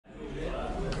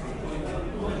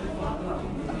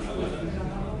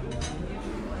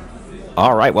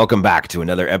All right, welcome back to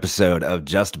another episode of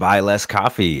Just Buy Less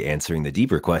Coffee, answering the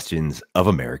deeper questions of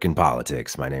American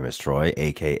politics. My name is Troy,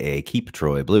 aka Keep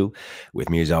Troy Blue. With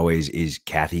me, as always, is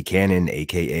Cathy Cannon,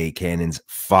 aka Cannon's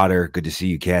fodder. Good to see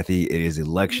you, Cathy. It is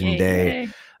election day. Yay.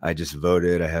 I just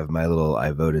voted. I have my little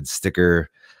 "I voted" sticker,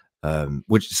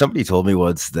 which somebody told me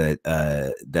once that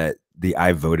that the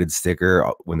 "I voted"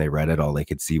 sticker, when they read it, all they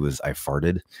could see was "I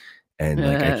farted." And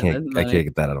like I can't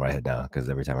get that out of my head now, because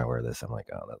every time I wear this, I'm like,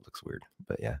 oh, that looks weird.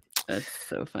 But yeah, That's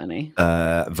so funny.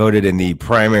 voted in the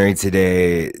primary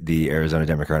today, the Arizona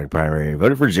Democratic primary.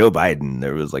 Voted for Joe Biden.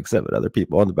 There was like 7 other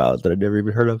people on the ballot that I'd never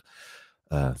even heard of.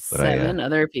 But 7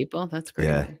 other people. That's great.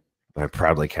 Yeah, I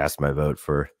proudly cast my vote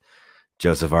for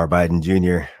Joseph R. Biden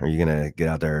Jr. Are you gonna get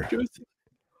out there?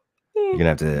 You're gonna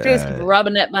have to Joseph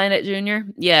Robinette Bynett Jr.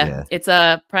 Yeah, it's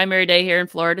a primary day here in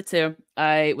Florida too.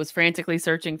 I was frantically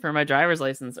searching for my driver's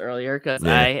license earlier because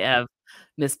I have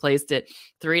misplaced it.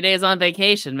 3 days on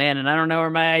vacation, man, and I don't know where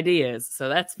my ID is, so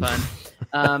that's fun.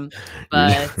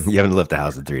 But you haven't left the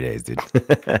house in 3 days, dude.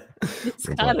 It's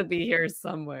gotta be here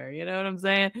somewhere. You know what I'm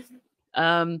saying?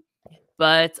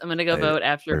 But I'm gonna go vote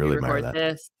after we record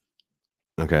this.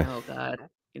 Okay. Oh God.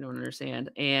 You don't understand.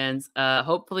 And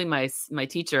hopefully my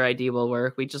teacher ID will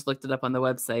work. We just looked it up on the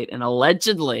website, and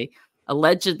allegedly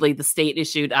the state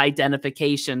issued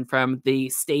identification from the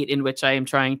state in which I am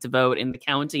trying to vote, in the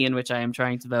county in which I am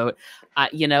trying to vote.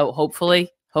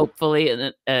 Hopefully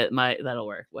that'll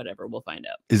work. Whatever, we'll find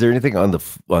out. Is there anything on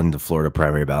the Florida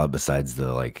primary ballot besides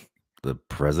the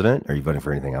president? Are you voting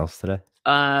for anything else today?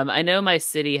 I know my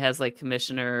city has like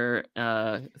commissioner,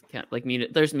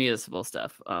 there's municipal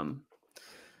stuff.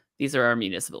 These are our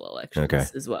municipal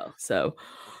elections as well. So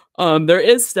there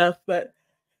is stuff, but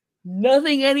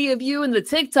nothing any of you in the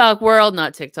TikTok world,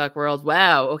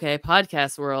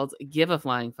 podcast world, give a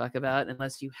flying fuck about,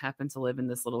 unless you happen to live in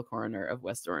this little corner of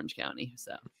West Orange County.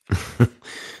 So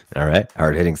all right,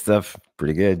 hard-hitting stuff.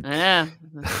 Pretty good. Yeah,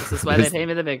 this is why they pay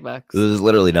me the big bucks. There's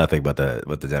literally nothing but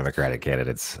the Democratic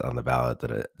candidates on the ballot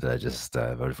that I just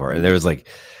voted for, and there was like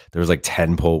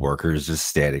 10 poll workers just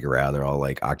standing around. They're all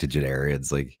like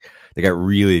octogenarians. Like, they got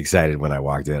really excited when I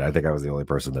walked in. I think I was the only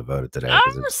person that voted today.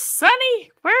 Oh,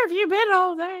 Sonny, where have you been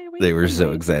all day? They were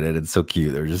so excited and so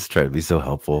cute. They were just trying to be so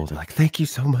helpful. They're like, "Thank you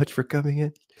so much for coming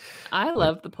in." I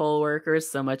love the poll workers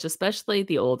so much, especially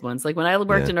the old ones. Like when I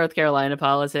worked in North Carolina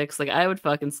politics, like I would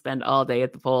fucking spend all day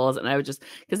at the polls, and I would just,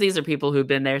 because these are people who've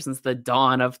been there since the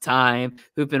dawn of time,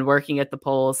 who've been working at the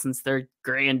polls since their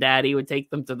granddaddy would take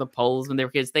them to the polls when they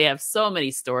were kids. They have so many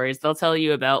stories. They'll tell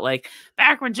you about like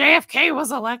back when JFK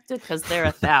was elected, because they're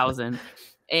 1,000.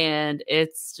 And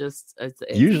it's just, it's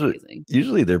amazing.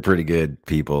 Usually they're pretty good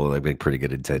people, like pretty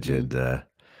good intentioned.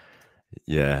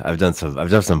 Yeah, I've done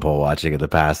some poll watching in the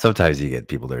past. Sometimes you get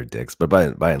people that are dicks, but by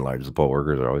and large, the poll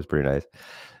workers are always pretty nice.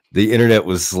 The internet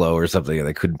was slow or something, and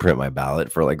I couldn't print my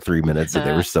ballot for like 3 minutes, and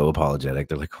they were so apologetic.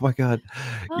 They're like, "Oh my God,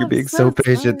 you're being so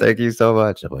patient. Thank you so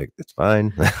much." I'm like, "It's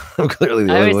fine. I'm clearly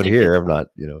the only one here. I'm not,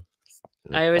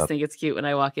 I always think it's cute when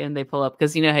I walk in, they pull up,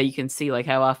 because you know how you can see like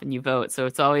how often you vote. So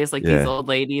it's always like these old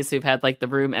ladies who've had like the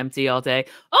room empty all day.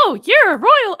 "Oh, you're a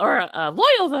royal or a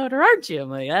loyal voter, aren't you?" I'm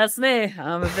like, "That's me.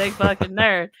 I'm a big fucking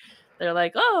nerd." They're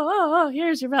like, oh,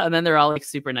 here's your vote. And then they're all like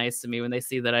super nice to me when they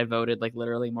see that I voted like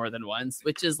literally more than once,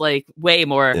 which is like way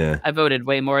more. I voted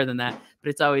way more than that,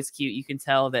 but it's always cute. You can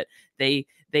tell that they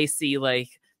see like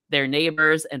their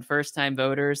neighbors and first-time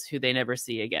voters who they never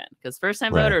see again, because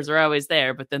first-time voters are always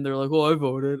there, but then they're like, "Oh, I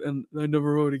voted and I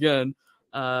never vote again."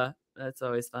 That's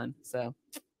always fun. So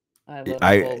I love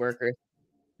poll workers.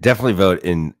 Definitely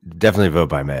vote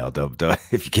by mail. Don't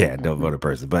if you can, don't vote in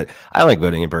person. But I like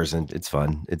voting in person. It's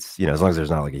fun. It's, as long as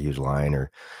there's not like a huge line or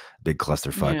big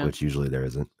clusterfuck, which usually there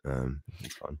isn't.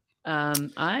 It's fun.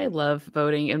 I love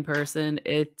voting in person.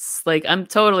 It's like, I'm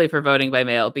totally for voting by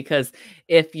mail, because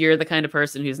if you're the kind of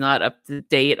person who's not up to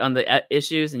date on the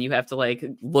issues and you have to like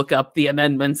look up the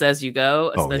amendments as you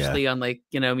go, especially on like,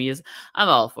 music, I'm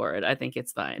all for it. I think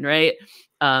it's fine. Right.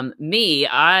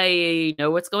 I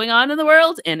know what's going on in the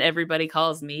world, and everybody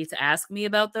calls me to ask me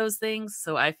about those things.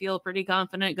 So I feel pretty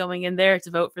confident going in there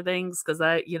to vote for things, because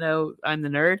I'm the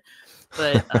nerd.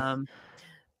 But,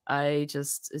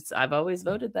 I've always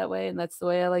voted that way, and that's the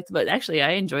way I like to vote. Actually,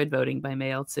 I enjoyed voting by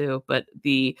mail too, but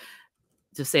the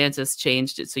DeSantis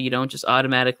changed it so you don't just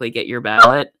automatically get your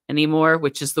ballot anymore,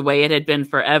 which is the way it had been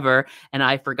forever. And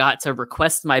I forgot to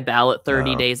request my ballot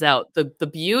 30 days out. The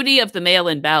beauty of the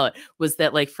mail-in ballot was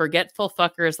that like forgetful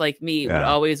fuckers like me would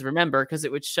always remember, because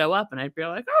it would show up and I'd be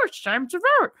like, "Oh, it's time to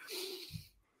vote."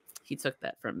 He took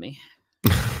that from me.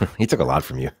 He took a lot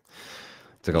from you.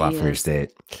 Took a lot from your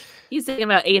state. He's taking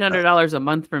about $800 a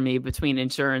month from me between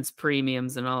insurance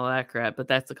premiums and all that crap, but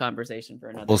that's a conversation for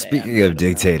another Well, day. speaking of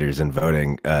dictators and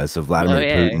voting, so Vladimir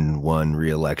yeah. Putin won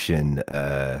re-election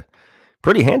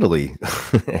pretty handily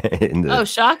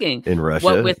Shocking. in Russia.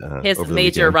 What with his over the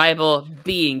major weekend. rival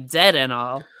being dead and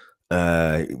all.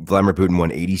 Vladimir Putin won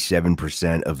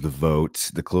 87% of the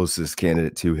vote. The closest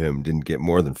candidate to him didn't get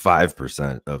more than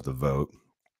 5% of the vote.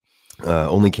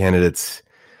 Only candidates.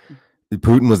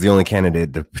 Putin was the only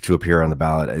candidate to appear on the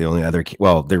ballot. The only other,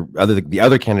 well, the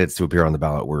other candidates to appear on the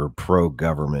ballot were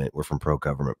pro-government, were from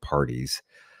pro-government parties.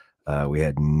 We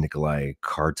had Nikolai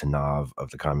Kartanov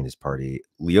of the Communist Party,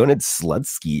 Leonid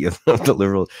Slutsky of the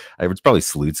Liberal. It's probably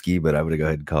Slutsky, but I'm going to go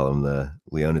ahead and call him the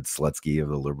Leonid Slutsky of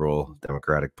the Liberal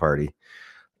Democratic Party.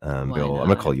 Bill, I'm going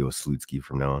to call you a Slutsky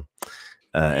from now on.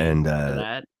 And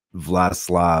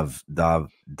Vladislav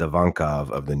Davankov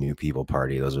of the New People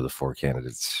Party. Those are the four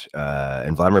candidates.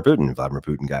 And Vladimir Putin. Vladimir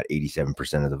Putin got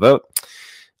 87% of the vote.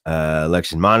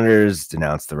 Election monitors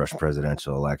denounced the Russian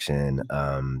presidential election.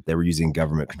 They were using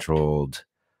government-controlled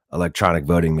electronic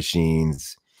voting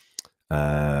machines.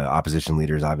 Opposition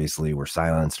leaders obviously were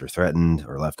silenced or threatened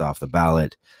or left off the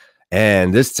ballot.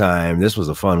 And this time, this was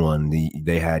a fun one.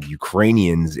 They had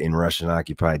Ukrainians in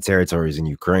Russian-occupied territories in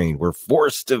Ukraine were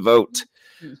forced to vote,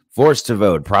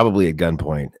 probably at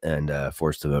gunpoint, and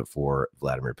forced to vote for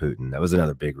Vladimir Putin. That was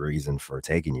another big reason for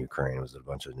taking Ukraine. It was a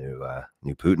bunch of new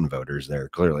Putin voters there,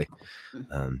 clearly,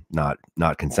 not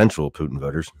consensual Putin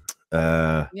voters.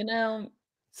 So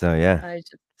yeah, I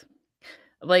just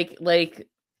like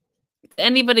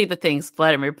anybody that thinks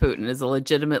Vladimir Putin is a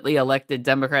legitimately elected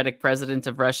democratic president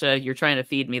of Russia, you're trying to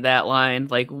feed me that line.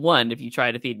 Like, one, if you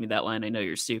try to feed me that line, I know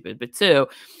you're stupid. But two,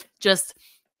 just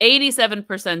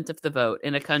 87% of the vote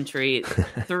in a country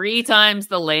 3 times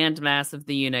the landmass of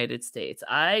the United States.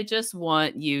 I just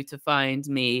want you to find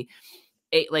me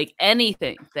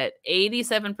anything that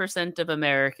 87% of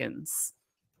Americans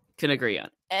can agree on.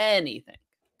 Anything.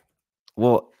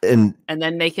 Well, and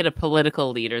then make it a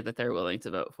political leader that they're willing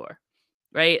to vote for.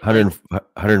 Right?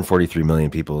 143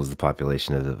 million people is the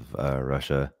population of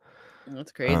Russia.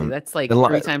 That's crazy. That's like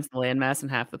 3 times the landmass and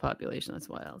half the population. That's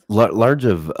wild.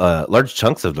 Large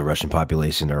chunks of the Russian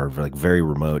population are like very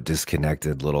remote,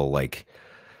 disconnected little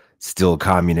still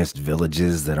communist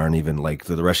villages that aren't even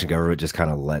the Russian government just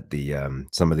kind of let the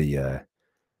some of the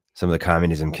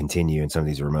communism continue in some of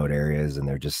these remote areas, and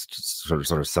they're just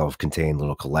sort of self-contained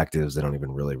little collectives. They don't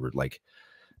even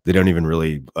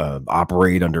really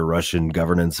operate under Russian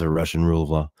governance or Russian rule of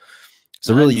law.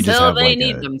 So really, you just have until they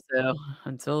need them to.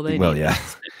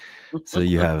 So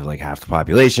you have half the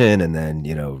population, and then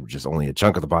just only a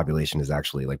chunk of the population is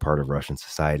actually part of Russian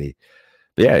society.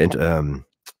 But yeah, 87%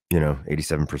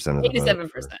 of the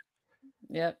 87%.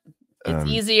 Yep. It's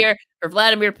easier for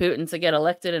Vladimir Putin to get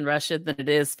elected in Russia than it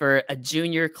is for a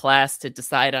junior class to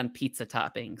decide on pizza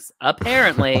toppings.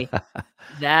 Apparently,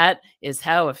 that is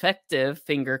how effective,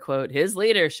 finger quote, his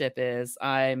leadership is.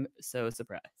 I'm so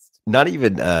surprised. Not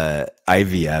even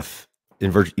IVF,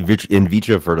 in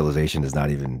vitro fertilization, is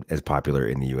not even as popular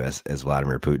in the U.S. as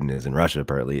Vladimir Putin is in Russia,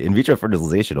 apparently. In vitro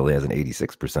fertilization only has an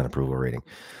 86% approval rating.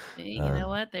 You know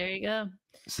what? There you go.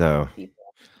 So...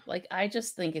 I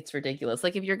just think it's ridiculous.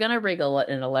 If you're going to rig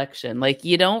an election,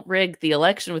 you don't rig the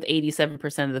election with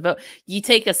 87% of the vote. You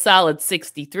take a solid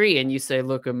 63 and you say,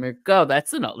 look, go.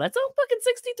 That's fucking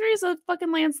 63 is a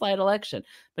fucking landslide election.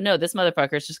 But no, this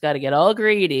motherfucker's just got to get all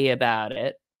greedy about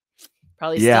it.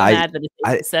 Probably still mad that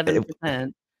it's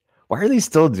 7%. Why are they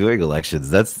still doing elections?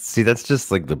 That's just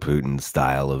the Putin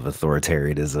style of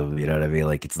authoritarianism. You know what I mean?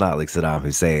 It's not like Saddam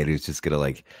Hussein who's just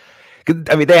going to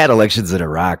I mean, they had elections in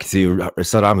Iraq too.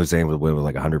 Saddam Hussein would win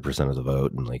with 100% of the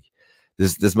vote, and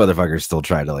this motherfucker's still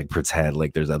trying to pretend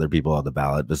there's other people on the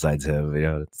ballot besides him.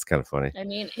 It's kind of funny. I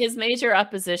mean, his major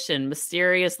opposition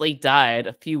mysteriously died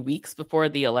a few weeks before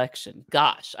the election.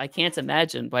 Gosh, I can't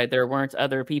imagine why there weren't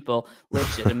other people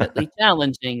legitimately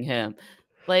challenging him.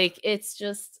 It's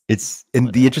just.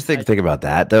 And the interesting thing about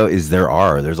that though is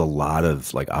there's a lot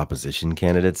of opposition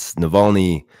candidates.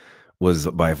 Navalny was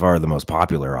by far the most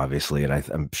popular, obviously, and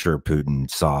I'm sure Putin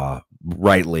saw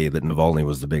rightly that Navalny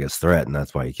was the biggest threat, and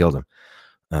that's why he killed him.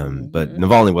 But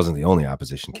Navalny wasn't the only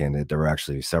opposition candidate. There were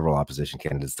actually several opposition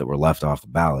candidates that were left off the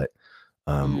ballot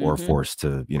or forced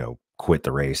to, quit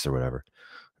the race or whatever.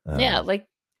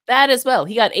 That as well.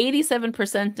 He got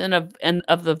 87%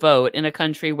 of the vote in a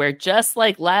country where, just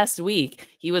like last week,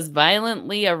 he was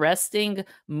violently arresting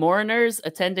mourners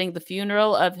attending the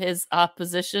funeral of his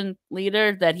opposition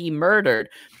leader that he murdered.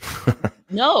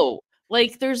 No,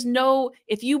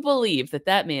 if you believe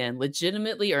that man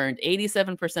legitimately earned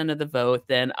 87% of the vote,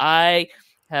 then I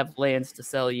have lands to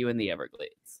sell you in the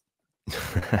Everglades.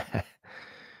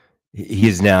 He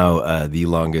is now the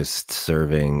longest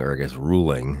serving, or I guess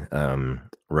ruling,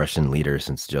 Russian leader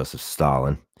since Joseph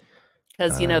Stalin.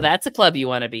 Because, that's a club you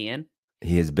want to be in.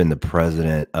 He has been the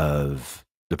president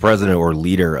or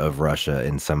leader of Russia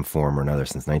in some form or another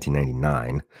since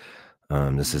 1999.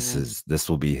 This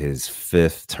will be his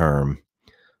 5th term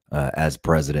as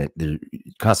president. The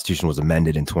Constitution was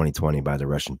amended in 2020 by the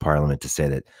Russian parliament to say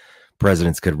that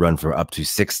presidents could run for up to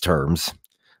 6 terms.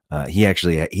 He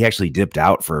actually dipped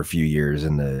out for a few years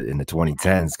in the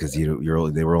 2010s because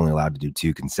they were only allowed to do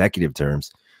 2 consecutive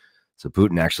terms. So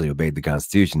Putin actually obeyed the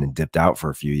Constitution and dipped out for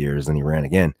a few years, and he ran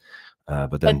again.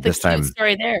 But this time,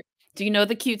 story there. Do you know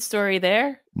the cute story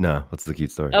there? No, what's the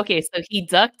cute story? Okay, so he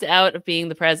ducked out of being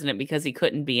the president because he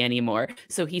couldn't be anymore.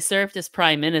 So he served as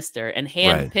prime minister and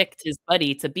handpicked his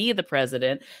buddy to be the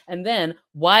president. And then,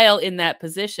 while in that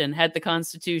position, had the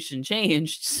Constitution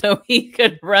changed so he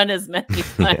could run as many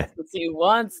times as he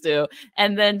wants to.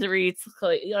 And then to read,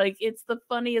 like, it's the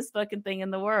funniest fucking thing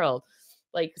in the world.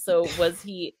 Like, so was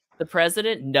he the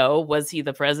president? No. Was he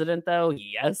the president, though?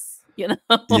 Yes.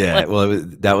 Yeah, well,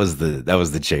 that was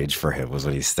the change for him, was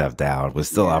when he stepped down, was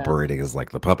still operating as like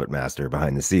the puppet master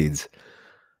behind the scenes,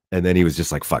 and then he was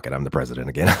just like, fuck it, I'm the president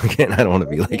again. I don't want to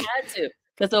be like, he had to,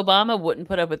 because Obama wouldn't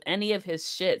put up with any of his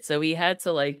shit, so he had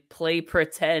to like play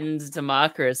pretend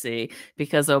democracy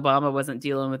because Obama wasn't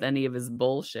dealing with any of his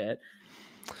bullshit.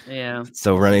 Yeah,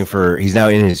 so he's now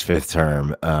in his 5th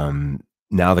term.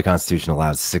 Now the Constitution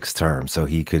allows 6 terms, so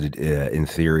he could in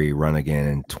theory run again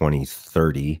in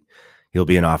 2030. He'll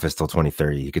be in office till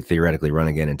 2030. He could theoretically run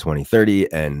again in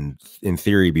 2030 and in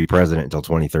theory be president until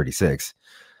 2036.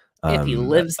 If he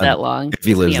lives that long. If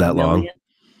he lives that long.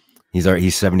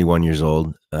 He's 71 years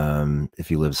old. If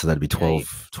he lives, so that'd be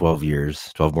 12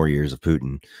 more years of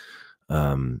Putin.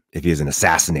 If he isn't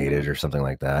assassinated or something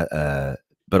like that.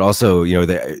 But also,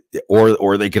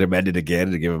 or they could amend it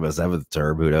again to give him a 7th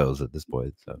term. Who knows at this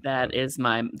point? So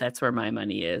that's where my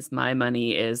money is. My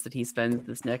money is that he spends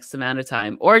this next amount of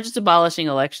time, or just abolishing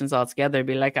elections altogether.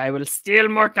 Be like, I will steal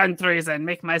more countries and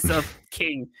make myself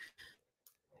king.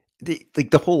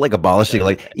 The whole like abolishing,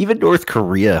 like even North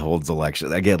Korea holds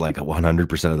elections again, like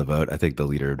 100% of the vote. I think the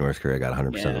leader of North Korea got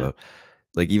 100% of the vote.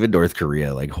 Like even North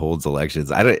Korea like holds elections.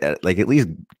 I don't like, at least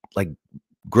like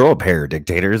grow a pair,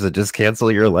 dictators, and just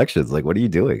cancel your elections. Like, what are you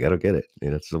doing? I don't get it.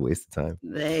 It's a waste of time.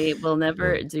 They will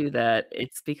never do that.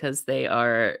 It's because they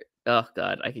are, oh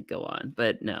God, I could go on,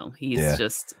 but no, he's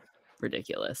just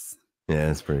ridiculous. Yeah,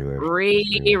 it's pretty weird.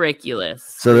 Ridiculous.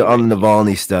 So on the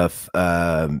Navalny stuff,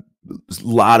 a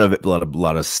lot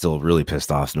of still really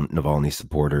pissed off Navalny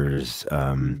supporters.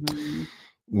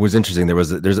 Was interesting.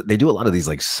 They do a lot of these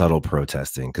like subtle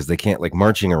protesting because they can't, like,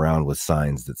 marching around with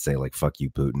signs that say like "fuck you,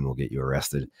 Putin" will get you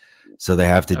arrested. So they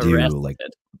have to do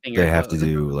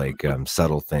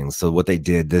subtle things. So what they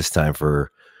did this time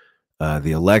for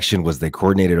the election was they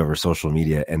coordinated over social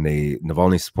media, and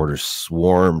Navalny supporters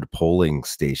swarmed polling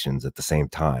stations at the same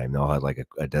time. They all had like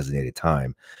a designated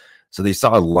time. So they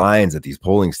saw lines at these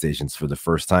polling stations for the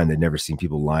first time. They'd never seen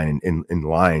people in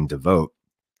line to vote.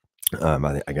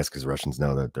 I guess because Russians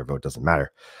know that their vote doesn't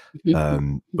matter.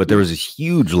 But there was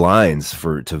huge lines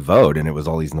to vote, and it was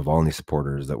all these Navalny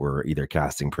supporters that were either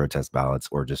casting protest ballots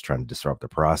or just trying to disrupt the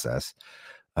process.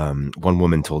 One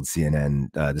woman told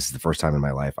CNN, "This is the first time in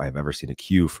my life I have ever seen a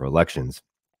queue for elections."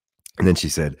 And then she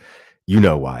said, "You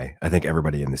know why? I think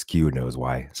everybody in this queue knows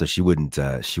why." So she wouldn't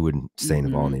say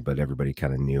Navalny, but everybody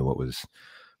kind of knew what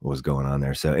was going on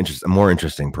there. So more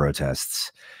interesting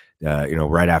protests.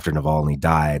 Right after Navalny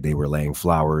died, they were laying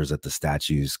flowers at the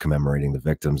statues commemorating the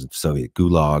victims of Soviet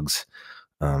gulags,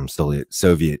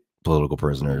 Soviet political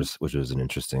prisoners, which was an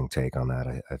interesting take on that.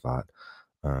 I thought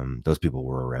those people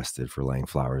were arrested for laying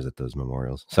flowers at those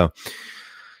memorials. So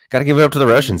got to give it up to the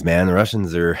Russians, man. The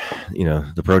Russians are,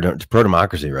 the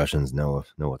pro-democracy Russians know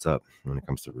what's up when it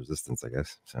comes to resistance, I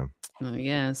guess. So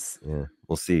yes, yeah,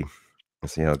 we'll see. We'll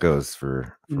see how it goes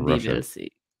for Russia.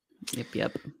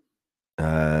 Yep.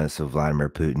 So Vladimir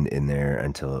Putin in there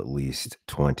until at least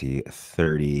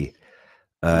 2030.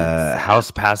 House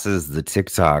passes the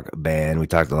TikTok ban. We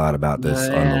talked a lot about this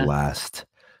on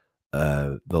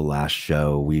the last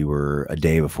show. We were a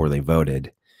day before they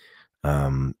voted.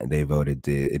 They voted.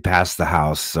 It passed the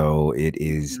House, so it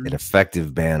is an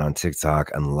effective ban on TikTok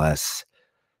unless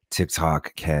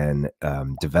TikTok can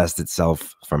divest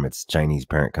itself from its Chinese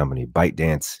parent company,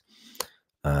 ByteDance,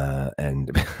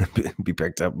 and be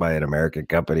picked up by an American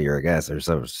company, or I guess or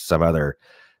some other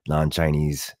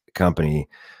non-Chinese company.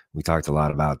 We talked a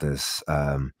lot about this.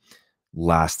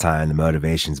 last time, the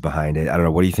motivations behind it. I don't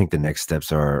know. What do you think the next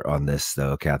steps are on this,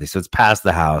 though, Kathy? So it's passed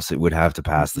the House. It would have to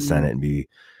pass the Senate and be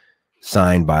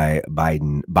signed by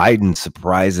Biden. Biden,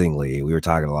 surprisingly, we were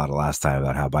talking a lot last time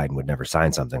about how Biden would never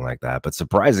sign something like that, but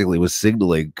surprisingly was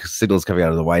signals coming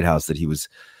out of the White House that he was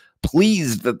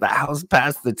pleased that the House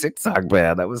passed the TikTok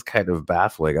ban. That was kind of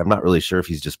baffling. I'm not really sure if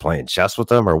he's just playing chess with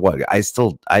them or what.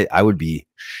 I would be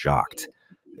shocked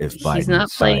if Biden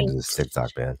signed this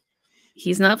TikTok ban.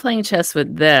 He's not playing chess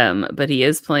with them, but he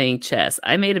is playing chess.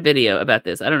 I made a video about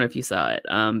this. I don't know if you saw it,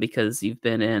 because you've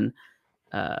been in,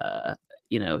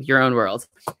 your own world.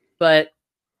 But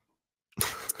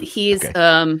he's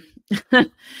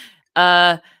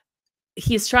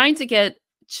he's trying to get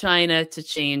China to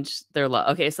change their law.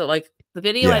 Okay, so like the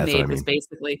video I made was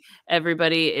basically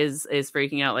everybody is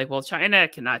freaking out like, well, China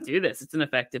cannot do this. It's an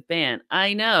effective ban.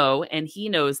 I know, and he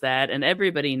knows that, and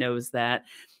everybody knows that.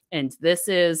 And this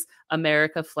is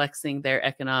America flexing their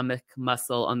economic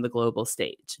muscle on the global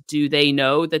stage. Do they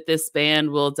know that this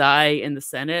ban will die in the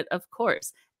Senate? Of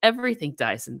course. Everything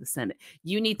dies in the Senate.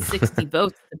 You need 60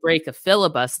 votes to break a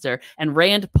filibuster, and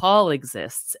Rand Paul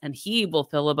exists, and he will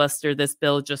filibuster this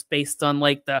bill just based on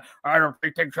like the I don't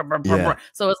think.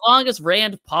 So as long as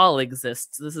Rand Paul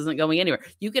exists, this isn't going anywhere.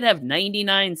 You could have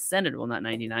 99 senators, well, not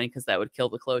 99 because that would kill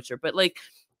the cloture, but like,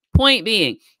 point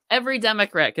being, every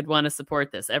Democrat could want to support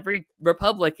this. Every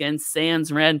Republican, sans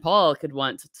Rand Paul, could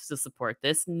want to support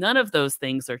this. None of those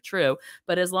things are true.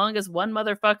 But as long as one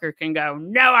motherfucker can go,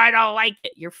 no, I don't like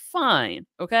it, you're fine.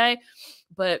 Okay.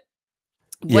 But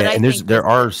there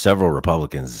are several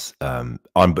Republicans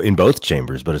in both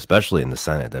chambers, but especially in the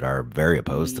Senate, that are very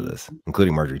opposed to this,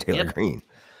 including Marjorie Taylor Greene.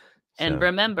 And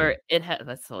remember,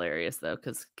 that's hilarious though,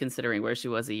 because considering where she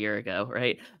was a year ago,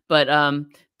 right? But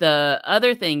the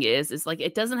other thing is like,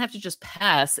 it doesn't have to just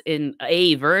pass in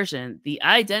a version. The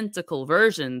identical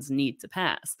versions need to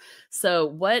pass. So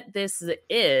what this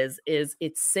is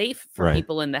it's safe for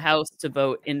people in the House to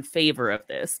vote in favor of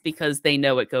this because they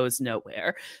know it goes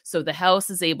nowhere. So the House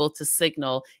is able to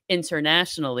signal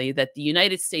internationally that the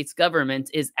United States government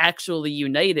is actually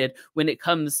united when it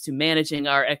comes to managing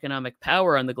our economic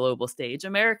power on the global stage.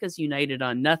 America's united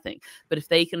on nothing. But if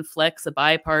they can flex a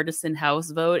bipartisan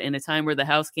House vote in a time where the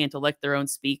House can't elect their own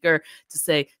speaker to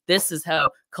say, this is how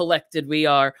collected we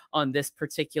are on this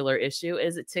particular issue.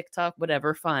 Is it TikTok?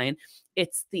 Whatever, fine.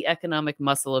 It's the economic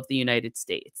muscle of the United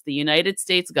States. The United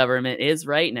States government is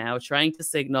right now trying to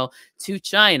signal to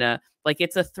China, like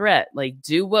it's a threat, like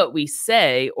do what we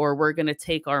say or we're going to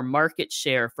take our market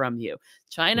share from you.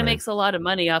 China makes a lot of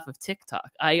money off of TikTok.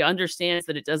 I understand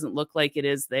that it doesn't look like it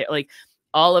is there. Like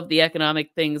all of the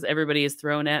economic things everybody is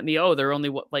thrown at me. Oh, they're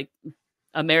only like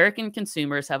American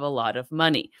consumers have a lot of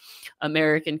money.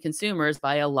 American consumers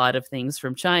buy a lot of things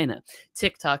from China.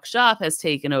 TikTok Shop has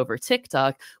taken over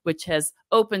TikTok, which has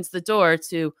opened the door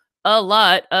to a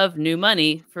lot of new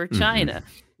money for China.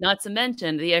 Not to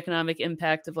mention the economic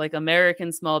impact of like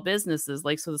American small businesses.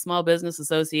 Like, so the Small Business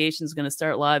Association is going to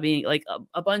start lobbying like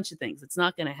a bunch of things. It's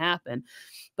not going to happen.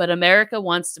 But America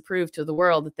wants to prove to the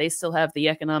world that they still have the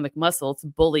economic muscle to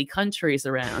bully countries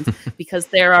around because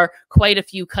there are quite a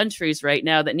few countries right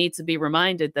now that need to be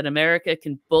reminded that America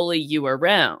can bully you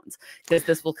around, because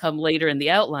this will come later in the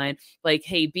outline. Like,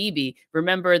 hey, Bibi,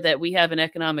 remember that we have an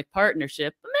economic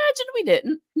partnership. Imagine we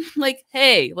didn't. Like,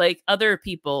 hey, like other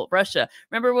people, Russia,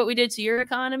 remember what we did to your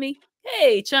economy?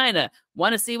 Hey, China,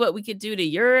 want to see what we could do to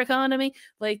your economy?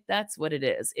 Like, that's what it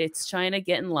is. It's China,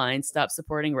 get in line, stop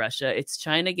supporting Russia. It's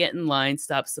China, get in line,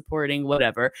 stop supporting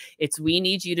whatever. It's we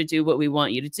need you to do what we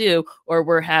want you to do, or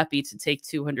we're happy to take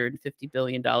 $250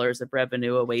 billion of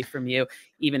revenue away from you,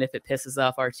 even if it pisses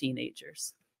off our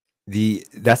teenagers.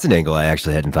 That's an angle I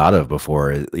actually hadn't thought of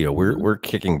before. You know, we're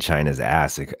kicking China's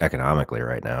ass economically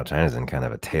right now. China's in kind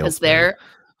of a tailspin.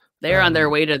 They're on their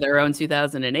way to their own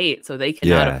 2008, so they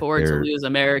cannot afford to lose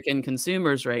American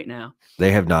consumers right now.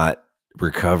 They have not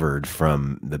recovered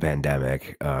from the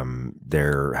pandemic.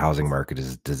 Their housing market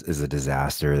is a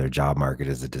disaster. Their job market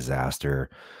is a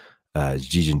disaster.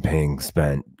 Xi Jinping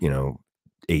spent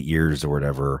 8 years or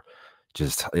whatever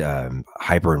just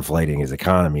hyperinflating his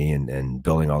economy and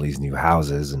building all these new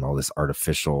houses and all this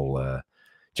artificial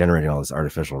generating all this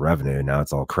artificial revenue. Now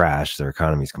it's all crashed. Their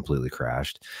economy's completely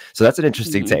crashed. So that's an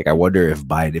interesting take. I wonder if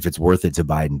it's worth it to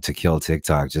Biden to kill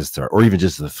TikTok or even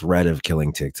just the threat of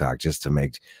killing TikTok just to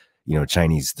make,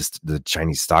 the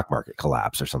Chinese stock market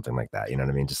collapse or something like that. You know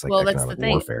what I mean? Just like economic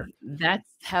warfare. That's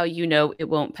how it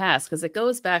won't pass, because it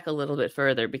goes back a little bit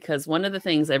further, because one of the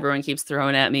things everyone keeps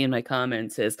throwing at me in my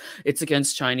comments is it's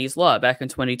against Chinese law. Back in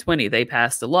 2020, they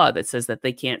passed a law that says that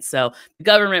they can't sell. The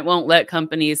government won't let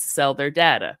companies sell their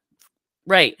data.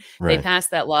 Right. They Right.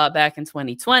 passed that law back in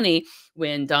 2020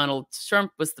 when Donald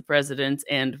Trump was the president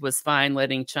and was fine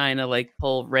letting China like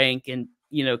pull rank and,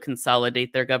 you know,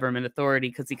 consolidate their government authority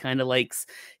because he kind of likes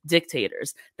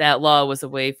dictators. That law was a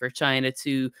way for China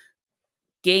to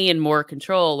gain more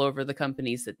control over the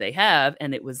companies that they have.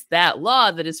 And it was that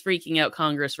law that is freaking out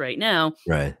Congress right now.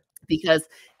 Right. Because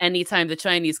anytime the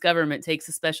Chinese government takes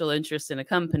a special interest in a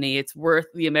company, it's worth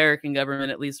the American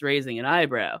government at least raising an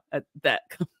eyebrow at that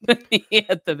company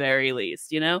at the very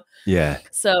least, you know? Yeah.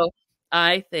 So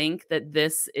I think that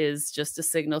this is just a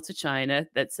signal to China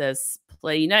that says,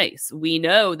 play nice. We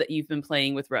know that you've been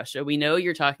playing with Russia. We know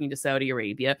you're talking to Saudi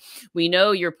Arabia. We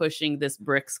know you're pushing this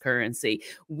BRICS currency.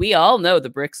 We all know the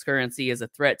BRICS currency is a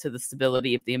threat to the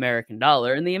stability of the American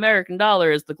dollar, and the American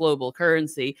dollar is the global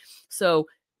currency. So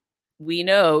we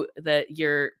know that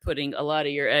you're putting a lot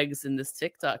of your eggs in this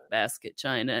TikTok basket,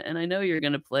 China, and I know you're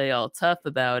going to play all tough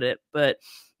about it, but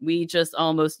we just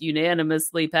almost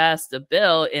unanimously passed a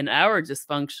bill in our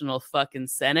dysfunctional fucking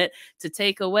Senate to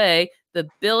take away the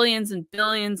billions and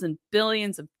billions and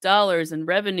billions of dollars in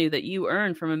revenue that you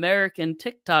earn from American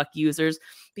TikTok users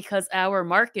because our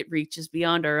market reaches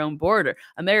beyond our own border.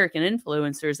 American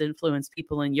influencers influence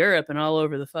people in Europe and all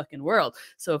over the fucking world.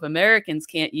 So if Americans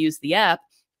can't use the app,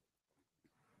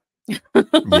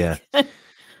 Yeah.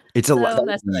 It's a lot. so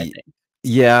that's what I think.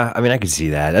 Yeah, I mean, I can see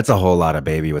that. That's a whole lot of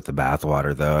baby with the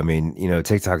bathwater, though. I mean, you know,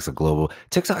 TikTok's a global.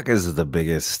 TikTok is the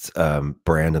biggest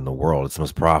brand in the world. It's the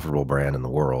most profitable brand in the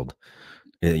world.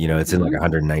 You know, it's in like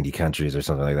 190 countries or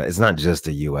something like that. It's not just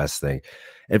a U.S. thing.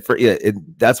 And for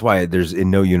that's why there's in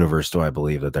no universe do I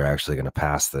believe that they're actually going to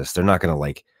pass this. They're not going to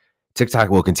like. TikTok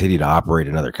will continue to operate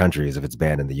in other countries if it's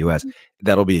banned in the U.S.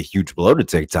 That'll be a huge blow to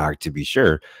TikTok, to be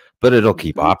sure, but it'll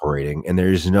keep operating. And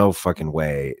there's no fucking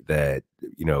way that,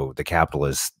 you know, the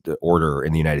capitalist order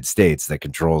in the United States that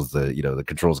controls the, you know, that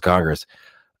controls Congress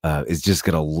is just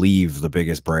going to leave the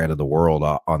biggest brand of the world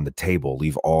on the table,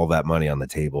 leave all that money on the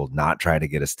table, not try to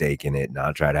get a stake in it,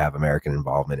 not try to have American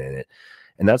involvement in it.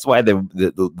 And that's why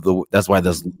that's why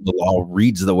the law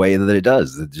reads the way that it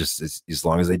does. It just as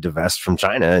long as they divest from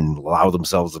China and allow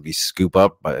themselves to be scooped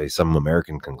up by some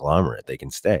American conglomerate, they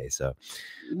can stay. So,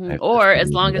 or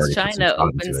as long as China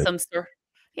opens some sort.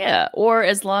 Yeah, or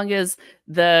as long as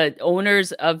the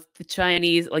owners of the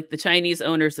Chinese, like the Chinese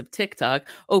owners of TikTok,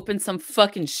 open some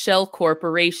fucking shell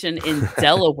corporation in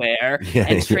Delaware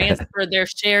and transfer their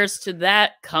shares to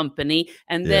that company,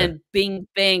 and then bing,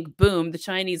 bang, boom, the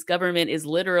Chinese government is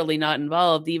literally not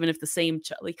involved, even if the same,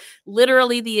 like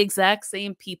literally the exact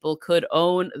same people could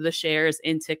own the shares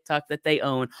in TikTok that they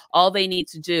own. All they need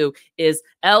to do is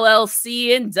LLC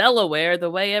in Delaware,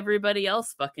 the way everybody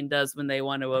else fucking does when they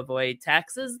want to avoid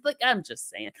taxes. Like, I'm just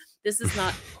saying, this is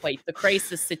not quite the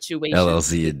crisis situation.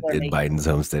 LLC in Biden's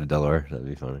home state of Delaware. That'd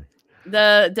be funny.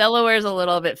 The Delaware is a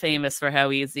little bit famous for how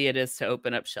easy it is to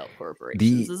open up shell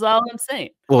corporations. Is all I'm saying.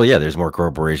 Well, yeah, there's more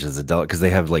corporations in Delaware because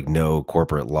they have like no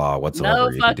corporate law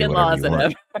whatsoever. No fucking laws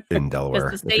in Delaware.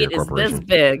 Because the state is this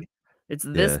big. It's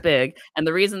this big. And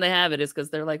the reason they have it is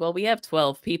because they're like, well, we have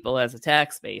 12 people as a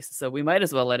tax base, so we might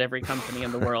as well let every company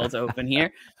in the world open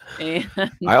here. And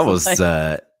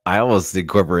I almost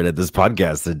incorporated this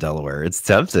podcast in Delaware. It's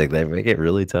tempting. They make it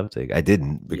really tempting. I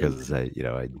didn't because I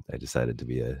decided to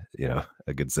be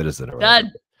a good citizen. Or God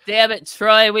damn it,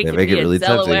 Troy. We could be a really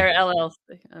Delaware LLC.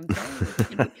 I'm telling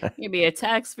you, you could be a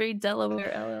tax-free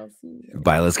Delaware LLC.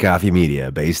 Byless Coffee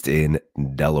Media, based in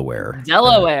Delaware.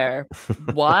 Delaware.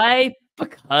 Why?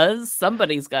 Because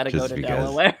somebody's got to go to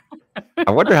Delaware.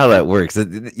 I wonder how that works.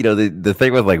 You know, the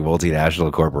thing with like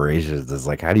multinational corporations is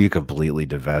like, how do you completely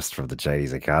divest from the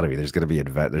Chinese economy? There's going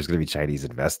to be Chinese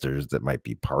investors that might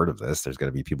be part of this. There's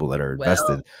going to be people that are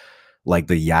invested, like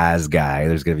the Yaz guy.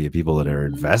 There's going to be people that are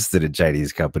invested in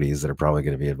Chinese companies that are probably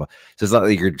going to be involved. So it's not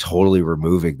like you're totally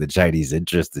removing the Chinese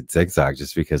interest in TikTok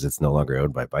just because it's no longer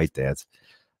owned by ByteDance.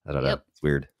 I don't know. It's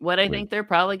weird. What I think they're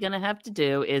probably going to have to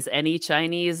do is any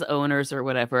Chinese owners or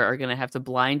whatever are going to have to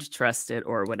blind trust it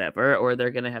or whatever, or they're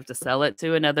going to have to sell it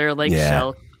to another like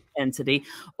shell entity,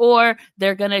 or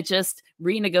they're going to just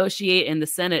renegotiate in the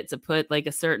Senate to put like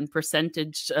a certain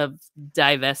percentage of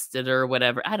divested or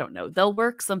whatever. I don't know. They'll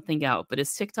work something out. But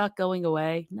is TikTok going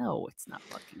away? No, it's not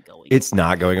fucking going away. It's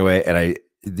not going away. And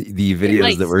the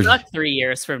videos that were stuck 3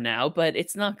 years from now, but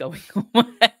it's not going away.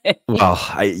 Well,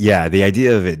 the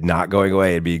idea of it not going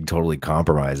away and being totally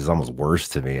compromised is almost worse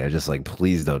to me. I just like,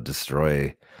 please don't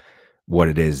destroy what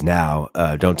it is now.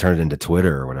 Don't turn it into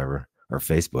Twitter or whatever, or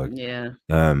Facebook. Yeah.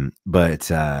 But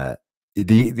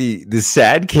the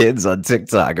sad kids on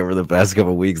TikTok over the past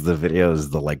couple of weeks, the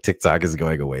videos, the like TikTok is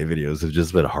going away videos have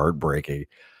just been heartbreaking.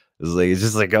 It's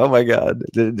just like, oh my god,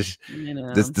 this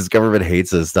government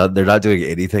hates us. They're not doing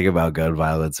anything about gun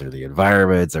violence or the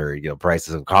environment or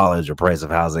prices of college or price of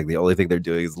housing. The only thing they're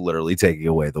doing is literally taking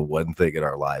away the one thing in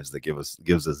our lives that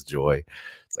gives us joy.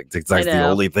 It's like TikTok's the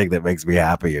only thing that makes me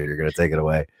happy, and you're gonna take it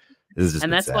away. This is just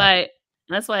and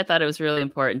that's why I thought it was really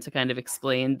important to kind of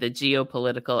explain the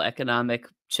geopolitical economic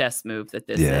chess move that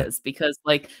this is, because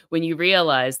like when you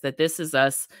realize that this is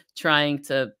us trying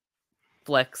to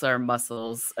flex our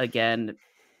muscles again,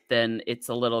 then it's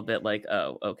a little bit like,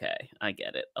 oh, okay, I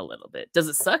get it a little bit. Does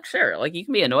it suck? Sure. Like you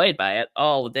can be annoyed by it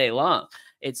all day long.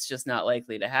 It's just not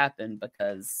likely to happen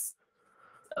because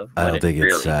of what I don't think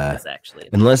really is actually.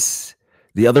 Unless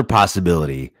the other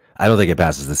possibility, I don't think it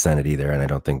passes the Senate either, and I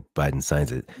don't think Biden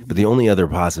signs it. But the only other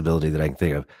possibility that I can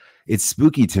think of, it's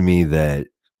spooky to me that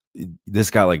this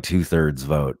got like 2/3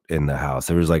 vote in the House.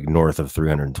 There was like north of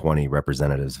 320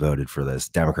 representatives voted for this.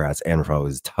 Democrats and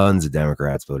Republicans, tons of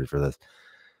Democrats voted for this.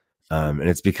 And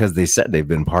it's because they said they've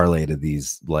been parlayed to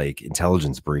these like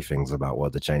intelligence briefings about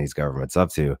what the Chinese government's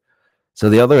up to. So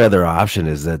the other option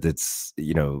is that it's,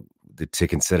 to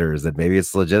consider is that maybe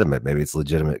it's legitimate. Maybe it's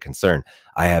legitimate concern.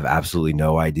 I have absolutely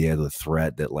no idea the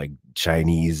threat that like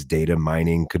Chinese data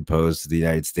mining could pose to the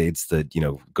United States that,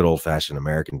 good old fashioned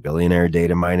American billionaire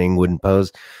data mining wouldn't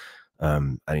pose. I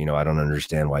don't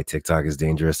understand why TikTok is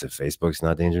dangerous if Facebook's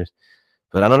not dangerous,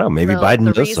 but I don't know. Maybe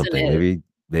Biden does something.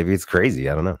 Maybe it's crazy.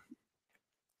 I don't know.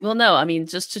 Well, no, I mean,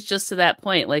 just to that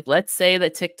point, like, let's say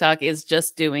that TikTok is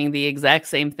just doing the exact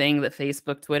same thing that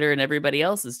Facebook, Twitter, and everybody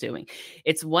else is doing.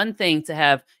 It's one thing to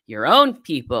have your own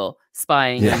people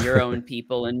spying on your own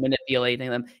people and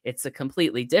manipulating them. It's a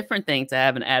completely different thing to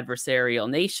have an adversarial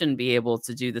nation be able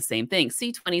to do the same thing.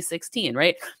 See 2016,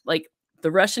 right? Like, the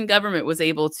Russian government was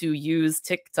able to use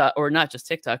TikTok, or not just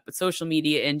TikTok, but social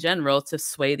media in general to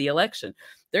sway the election.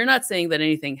 They're not saying that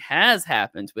anything has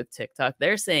happened with TikTok.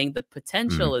 They're saying the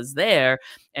potential is there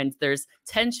and there's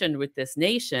tension with this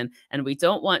nation. And we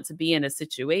don't want to be in a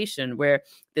situation where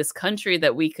this country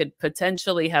that we could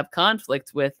potentially have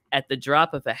conflict with at the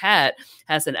drop of a hat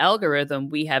has an algorithm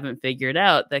we haven't figured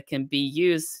out that can be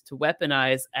used to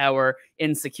weaponize our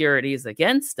insecurities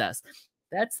against us.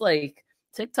 That's like,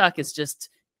 TikTok is just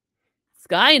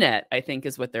Skynet, I think,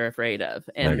 is what they're afraid of.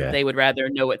 And they would rather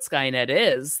know what Skynet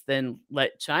is than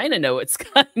let China know what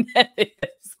Skynet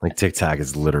is. Like TikTok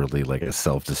is literally like a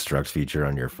self-destruct feature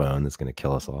on your phone that's going to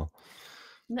kill us all.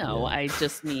 No, I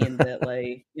just mean that,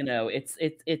 like,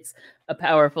 it's a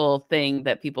powerful thing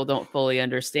that people don't fully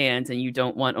understand, and you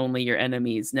don't want only your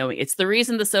enemies knowing. It's the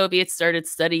reason the Soviets started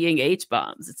studying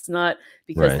H-bombs. It's not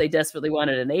because they desperately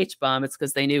wanted an H-bomb. It's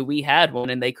because they knew we had one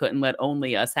and they couldn't let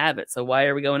only us have it. So why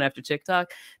are we going after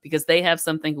TikTok? Because they have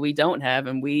something we don't have,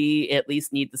 and we at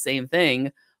least need the same thing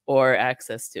or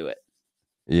access to it.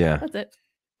 Yeah. That's it.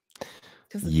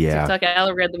 Because the TikTok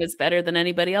algorithm is better than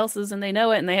anybody else's, and they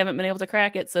know it, and they haven't been able to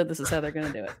crack it. So this is how they're going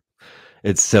to do it.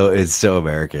 It's so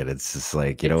American. It's just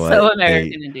like, know what? So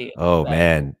American indeed. Oh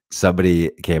man,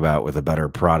 somebody came out with a better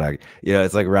product.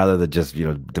 It's like rather than just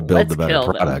to build the better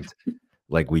product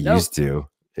like we used to.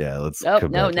 Yeah, let's.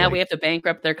 No, now we have to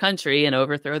bankrupt their country and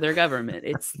overthrow their government.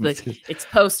 It's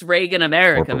post Reagan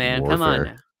America, man. Come on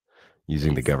now.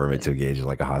 Using the government to engage in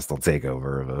like a hostile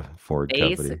takeover of a Ford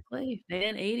company. Basically,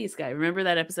 an 80s guy. Remember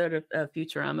that episode of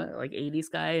Futurama, like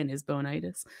 80s guy and his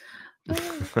bonitis?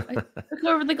 I took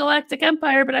over the Galactic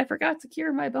Empire, but I forgot to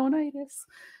cure my bonitis.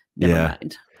 Never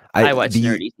mind. I watch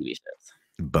nerdy TV shows.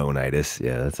 Bonitis.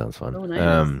 Yeah, that sounds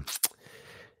fun.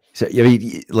 So, I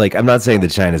mean, like, I'm not saying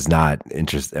that China's not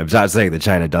interested. I'm not saying that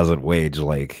China doesn't wage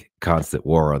like constant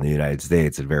war on the United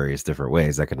States in various different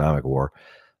ways, economic war.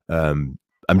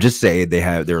 I'm just saying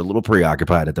they're a little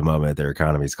preoccupied at the moment. Their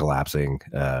economy's collapsing.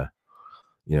 Xi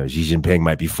Jinping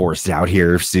might be forced out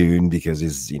here soon because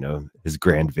his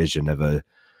grand vision of a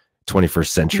 21st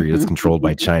century that's controlled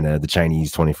by China, the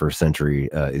Chinese 21st century,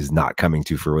 is not coming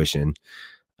to fruition.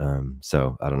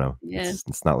 So I don't know. Yeah.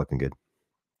 It's not looking good.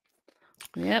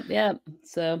 Yep.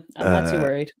 So I'm not too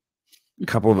worried. A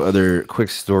couple of other quick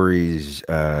stories.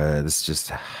 This just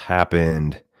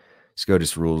happened.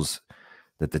 SCOTUS rules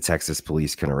that the Texas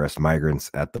police can arrest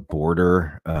migrants at the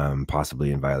border,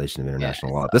 possibly in violation of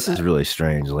international law. This is really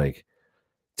strange. Like,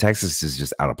 Texas is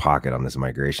just out of pocket on this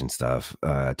migration stuff.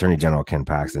 Attorney General Ken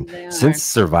Paxton, since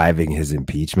surviving his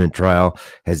impeachment trial,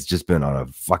 has just been on a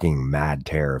fucking mad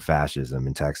tear of fascism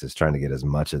in Texas, trying to get as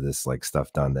much of this like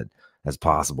stuff done as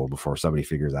possible before somebody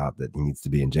figures out that he needs to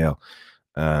be in jail.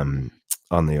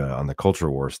 On the culture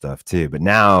war stuff too. But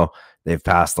now they've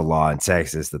passed a law in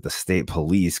Texas that the state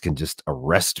police can just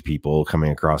arrest people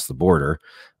coming across the border,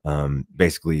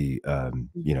 basically,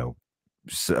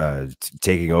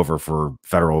 taking over for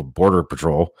federal border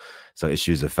patrol. So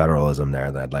issues of federalism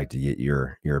there that I'd like to get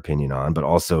your opinion on, but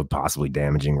also possibly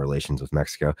damaging relations with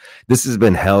Mexico. This has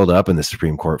been held up in the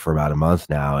Supreme Court for about a month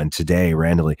now. And today,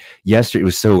 randomly, yesterday, it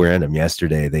was so random.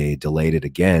 Yesterday, they delayed it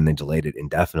again. They delayed it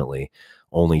indefinitely,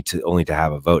 only to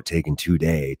have a vote taken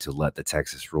today to let the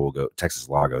Texas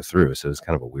law go through. So it's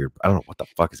kind of a weird, I don't know what the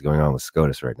fuck is going on with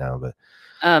SCOTUS right now, but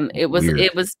it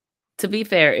was, to be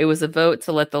fair, it was a vote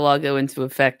to let the law go into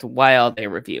effect while they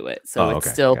review it. So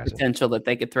it's still potential that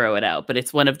they could throw it out. But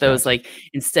it's one of those, like,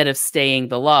 instead of staying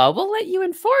the law, we'll let you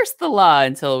enforce the law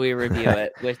until we review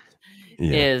it, which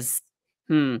is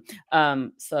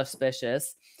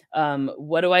suspicious.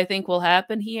 What do I think will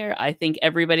happen here? I think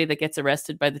everybody that gets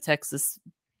arrested by the Texas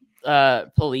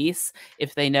police,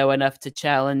 if they know enough to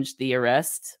challenge the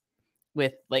arrest,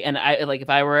 with like, and I like, if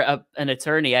I were an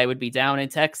attorney, I would be down in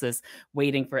Texas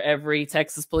waiting for every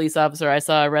Texas police officer I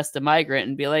saw arrest a migrant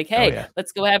and be like, hey,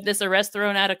 let's go have this arrest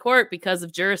thrown out of court because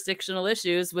of jurisdictional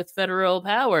issues with federal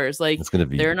powers. Like,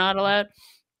 they're not allowed.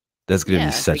 That's going to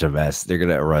be such a mess. They're going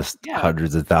to arrest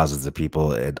hundreds of thousands of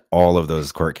people, and all of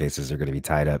those court cases are going to be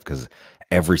tied up because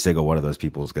every single one of those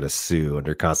people is going to sue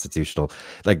under constitutional.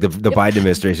 Like the Biden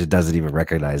administration doesn't even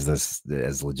recognize this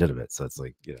as legitimate. So it's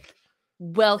like,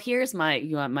 Well, here's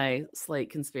you want my slight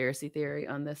conspiracy theory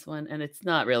on this one, and it's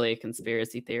not really a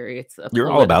conspiracy theory. It's you're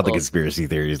all about the conspiracy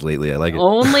theories lately. I like it.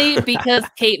 Only because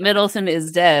Kate Middleton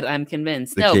is dead, I'm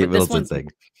convinced. The Kate Middleton thing.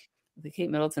 The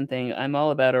Kate Middleton thing. I'm all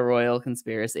about a royal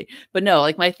conspiracy, but no,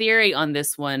 like my theory on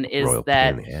this one is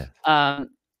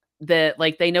that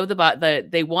like they know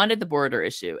they wanted the border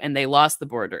issue and they lost the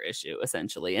border issue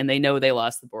essentially, and they know they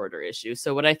lost the border issue.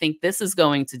 So what I think this is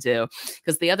going to do,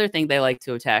 because the other thing they like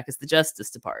to attack is the Justice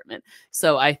Department.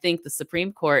 So I think the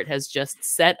Supreme Court has just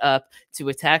set up to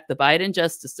attack the Biden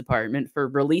Justice Department for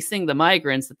releasing the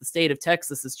migrants that the state of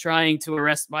Texas is trying to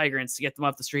arrest migrants to get them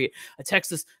off the street.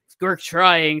 We're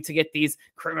trying to get these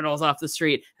criminals off the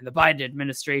street, and the Biden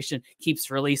administration keeps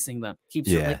releasing them.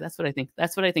 Like, that's what I think.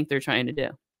 That's what I think they're trying to do.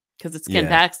 Because it's Ken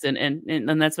Paxton,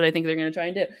 and that's what I think they're going to try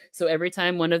and do. So every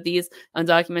time one of these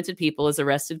undocumented people is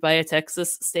arrested by a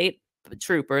Texas state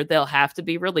trooper, they'll have to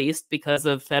be released because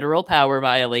of federal power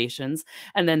violations,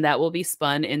 and then that will be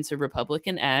spun into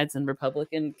Republican ads and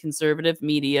Republican conservative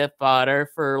media fodder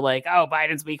for like, oh,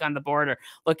 Biden's weak on the border.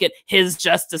 Look at his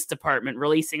Justice Department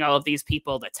releasing all of these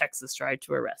people that Texas tried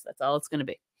to arrest. That's all it's going to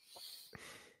be.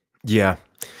 Yeah.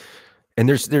 And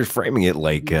they're framing it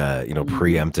like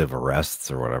preemptive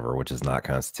arrests or whatever, which is not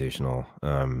constitutional. I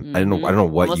don't know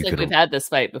what almost you could. We've had this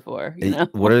fight before.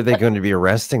 What are they going to be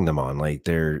arresting them on? Like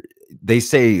they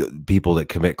say people that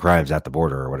commit crimes at the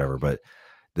border or whatever, but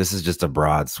this is just a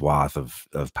broad swath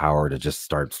of power to just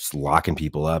start locking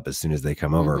people up as soon as they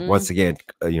come over. Once again,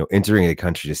 entering a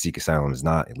country to seek asylum is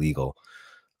not illegal.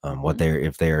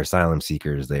 If they are asylum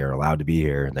seekers, they are allowed to be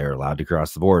here. They're allowed to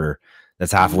cross the border.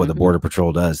 That's half of what the Border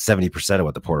Patrol does. 70% of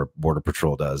what the Border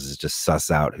Patrol does is just suss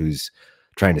out who's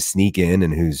trying to sneak in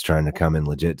and who's trying to come in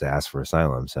legit to ask for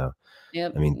asylum. So, I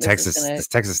mean, Texas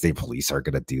State Police aren't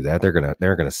going to do that.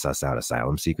 They're gonna suss out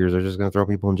asylum seekers. They're just going to throw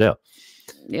people in jail.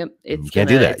 Yep, you can't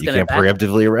do that. You can't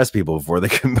preemptively arrest people before they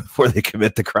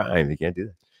commit the crime. You can't do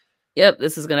that. Yep,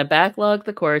 this is going to backlog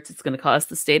the courts. It's going to cost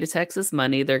the state of Texas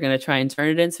money. They're going to try and turn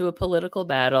it into a political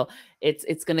battle.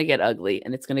 It's going to get ugly,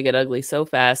 and it's going to get ugly so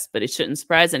fast, but it shouldn't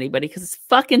surprise anybody because it's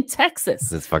fucking Texas.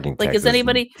 It's fucking like, Texas. Is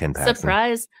anybody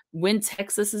surprised when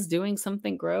Texas is doing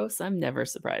something gross? I'm never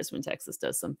surprised when Texas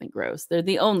does something gross. They're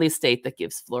the only state that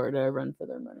gives Florida a run for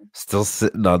their money. Still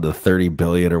sitting on the $30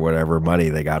 billion or whatever money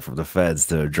they got from the feds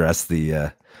to address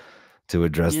the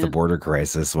border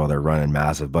crisis while they're running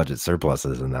massive budget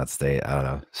surpluses in that state. I don't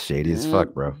know. Shady as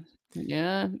fuck, bro.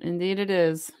 Yeah, indeed it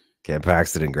is. Ken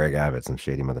Paxton and Greg Abbott, some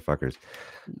shady motherfuckers.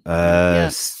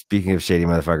 Speaking of shady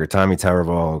motherfucker, Tommy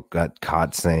Tuberville got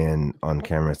caught saying on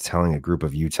camera, telling a group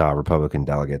of Utah Republican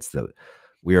delegates that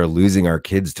we are losing our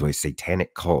kids to a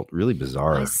satanic cult. Really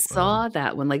bizarre. I saw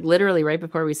that one, like literally right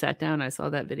before we sat down. I saw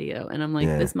that video, and I'm like,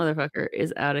 this motherfucker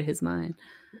is out of his mind.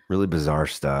 Really bizarre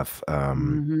stuff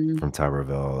from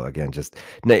Tuberville. Again, just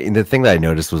the thing that I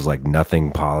noticed was like nothing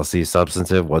policy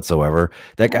substantive whatsoever.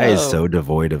 That guy is so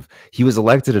devoid of. He was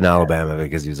elected in Alabama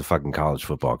because he was a fucking college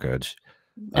football coach,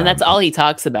 and that's all he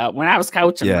talks about. When I was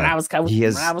coaching, he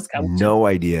has no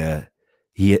idea.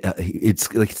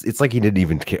 It's like he didn't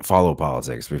even follow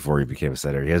politics before he became a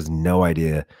senator. He has no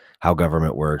idea how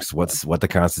government works. What the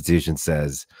Constitution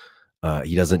says.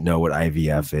 He doesn't know what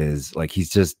IVF is. Like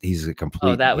he's a complete.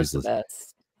 Oh, that was the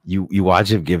best. You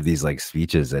watch him give these like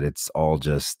speeches, and it's all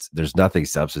just there's nothing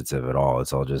substantive at all.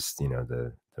 It's all just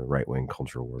the right wing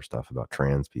culture war stuff about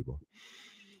trans people.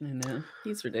 I know.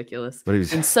 He's ridiculous. But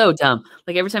And so dumb.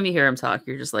 Like every time you hear him talk,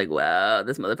 you're just like, wow,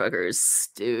 this motherfucker is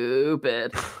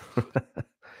stupid.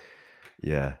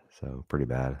 Yeah, so pretty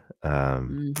bad.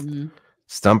 Mm-hmm.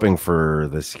 Stumping for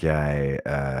this guy,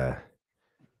 the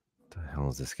hell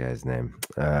is this guy's name?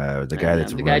 The guy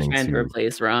that's the guy running trying to to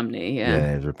replace Romney.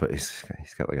 Yeah.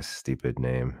 he's got like a stupid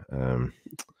name.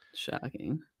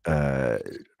 Shocking.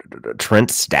 Trent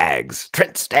Staggs.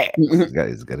 Trent Staggs.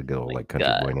 He's got a good old like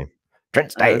country boy name.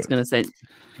 Trent Staggs. I was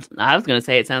gonna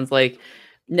say it sounds like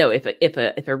if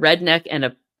a redneck and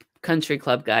a country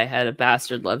club guy had a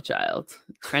bastard love child,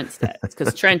 Trent Staggs,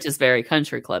 because Trent is very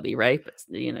country clubby, right? But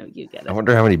you get it. I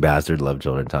wonder how many bastard love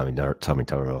children Tommy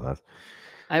Tuberville has.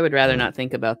 I would rather not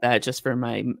think about that just for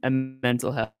my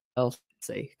mental health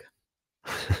sake.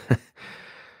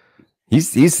 He's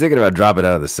thinking about dropping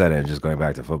out of the Senate and just going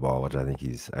back to football, which I think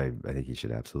he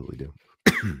should absolutely do.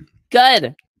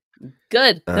 Good.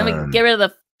 Then we can get rid of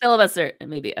the filibuster. And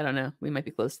maybe, I don't know. We might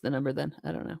be close to the number then.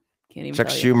 I don't know. Can't even Chuck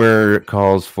tell Schumer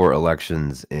calls for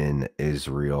elections in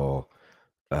Israel,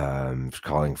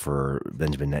 calling for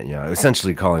Benjamin Netanyahu,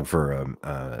 essentially calling for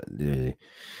the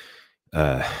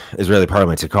Israeli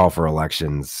parliament to call for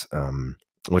elections,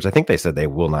 which I think they said they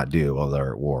will not do while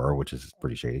they're at war, which is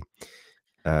pretty shady.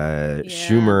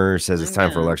 Schumer says it's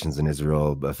time for elections in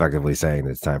Israel, effectively saying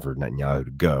that it's time for Netanyahu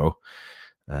to go.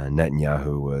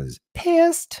 Netanyahu was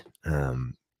pissed,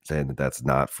 saying that that's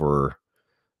not for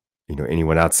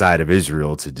anyone outside of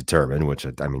Israel to determine, which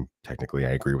I mean, technically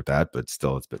I agree with that, but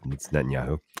still it's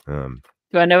Netanyahu.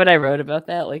 Do I know what I wrote about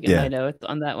that? Like in my notes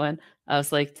on that one, I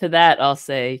was like, to that I'll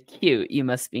say, cute. You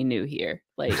must be new here.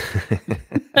 Like,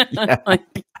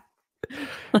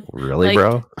 really,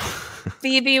 bro?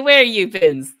 Phoebe, where you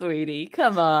been, sweetie?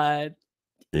 Come on.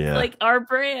 Yeah, like our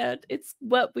brand. It's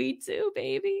what we do,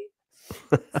 baby.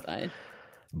 It's fine.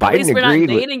 Biden At least we're not agreed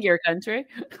invading your country.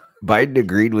 Biden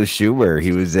agreed with Schumer.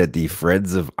 He was at the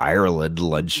Friends of Ireland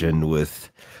luncheon with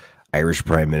Irish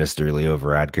Prime Minister Leo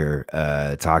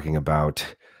Varadkar, talking about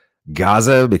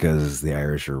Gaza, because the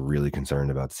Irish are really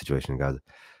concerned about the situation in Gaza,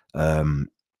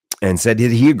 and said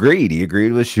he agreed. He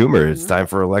agreed with Schumer. It's time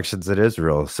for elections in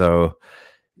Israel. So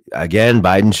again,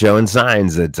 Biden showing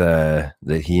signs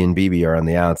that he and Bibi are on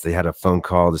the outs. They had a phone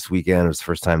call this weekend. It was the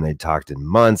first time they'd talked in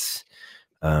months.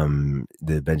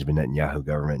 The Benjamin Netanyahu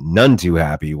government, none too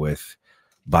happy with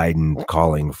Biden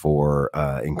calling for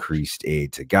increased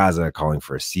aid to Gaza, calling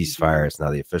for a ceasefire. It's now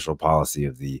the official policy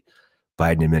of the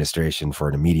Biden administration for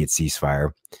an immediate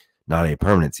ceasefire, not a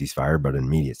permanent ceasefire, but an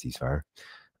immediate ceasefire.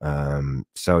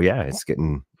 So yeah, it's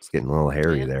getting a little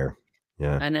hairy there.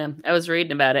 Yeah, I know. I was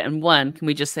reading about it, and can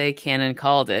we just say Cannon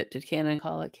called it? Did Cannon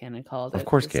call it? Cannon called it. Of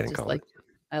course, Cannon called it.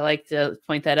 I like to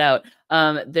point that out.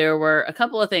 There were a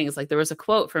couple of things. Like there was a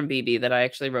quote from Bibi that I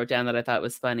actually wrote down that I thought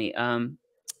was funny.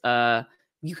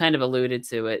 You kind of alluded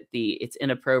to it. It's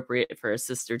inappropriate for a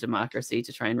sister democracy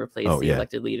to try and replace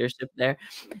elected leadership there.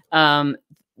 I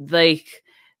think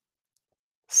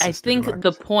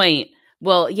the point.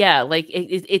 Well, yeah, like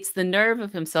it's the nerve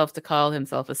of himself to call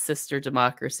himself a sister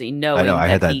democracy. No, I know. I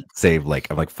had that saved. Like,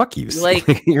 I'm like, fuck you.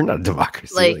 Like, you're not a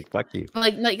democracy. Like, fuck you.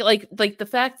 Like the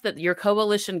fact that your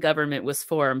coalition government was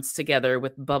formed together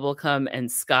with bubblegum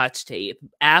and scotch tape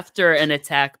after an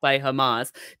attack by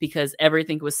Hamas because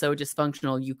everything was so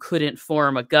dysfunctional you couldn't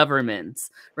form a government,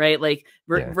 right? Like,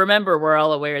 remember, we're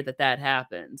all aware that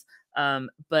happened.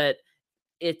 But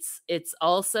it's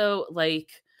also like.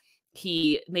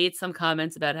 He made some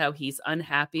comments about how he's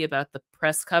unhappy about the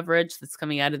press coverage that's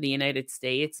coming out of the United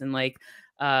States, and like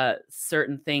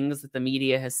certain things that the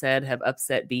media has said have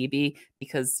upset Bibi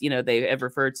because they have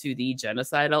referred to the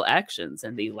genocidal actions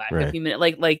and the lack of human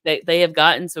like they have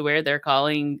gotten to where they're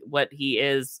calling what he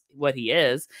is,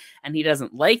 and he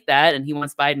doesn't like that, and he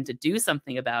wants Biden to do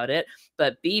something about it.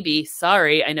 But Bibi,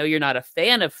 sorry, I know you're not a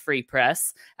fan of free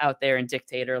press out there in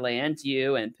dictator land,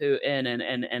 you and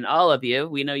Putin and all of you.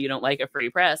 We know you don't like a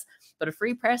free press, but a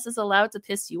free press is allowed to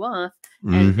piss you off.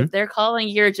 And if they're calling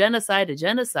your genocide a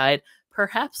genocide,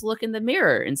 perhaps look in the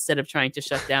mirror instead of trying to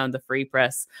shut down the free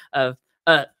press of,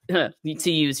 to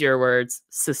use your words,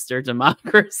 sister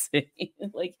democracy.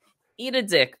 Like, eat a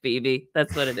dick, Bibi.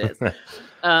 That's what it is.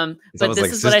 But this like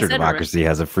is sister what I said. Democracy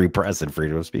has a free press and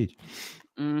freedom of speech.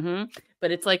 But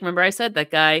it's like, remember I said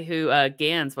that guy who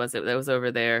Gans was it that was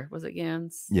over there? Was it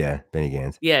Gans? Yeah, Benny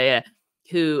Gans. Yeah.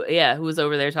 Who was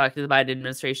over there talking to the Biden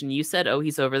administration. You said, oh,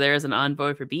 he's over there as an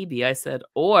envoy for Bibi. I said,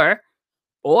 or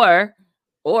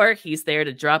Or he's there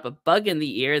to drop a bug in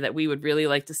the ear that we would really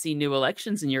like to see new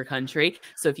elections in your country.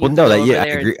 So if you Well, no, go over I there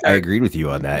and agree. I start, agreed with you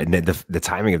on that. And the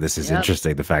timing of this is yep.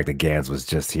 interesting. The fact that Gans was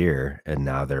just here and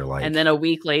now they're like, And then a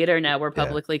week later, now we're yeah,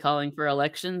 publicly calling for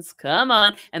elections. Come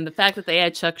on. And the fact that they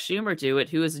had Chuck Schumer do it,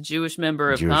 who is a Jewish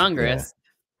member of Jewish, yeah. Congress.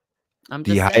 I'm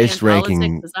The just saying, highest politics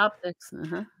ranking, is optics.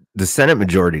 Uh-huh. the Senate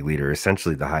Majority Leader,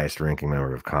 essentially the highest ranking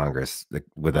member of Congress,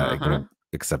 without, Uh-huh.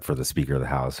 except for the Speaker of the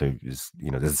House, who is,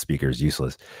 this speaker is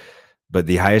useless. But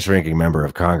the highest ranking member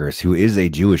of Congress, who is a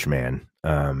Jewish man,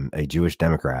 a Jewish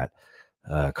Democrat,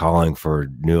 calling for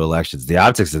new elections. The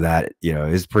optics of that,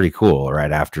 is pretty cool.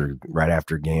 Right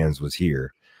after Gans was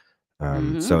here.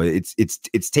 So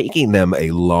it's taking them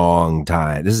a long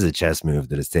time. This is a chess move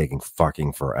that is taking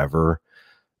fucking forever.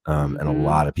 And a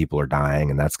lot of people are dying,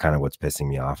 and that's kind of what's pissing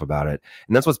me off about it.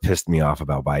 And that's what's pissed me off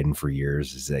about Biden for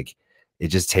years, is like it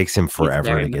just takes him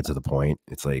forever to get to the point.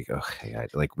 It's like, okay,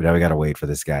 now we got to wait for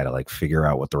this guy to like figure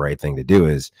out what the right thing to do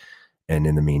is, and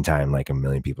in the meantime, like 1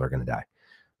 million people are going to die.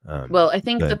 Well, I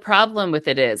think the problem with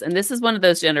it is, and this is one of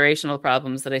those generational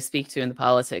problems that I speak to in the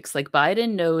politics, like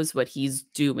Biden knows what he's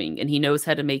doing and he knows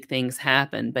how to make things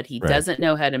happen, but he doesn't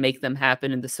know how to make them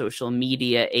happen in the social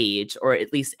media age, or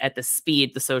at least at the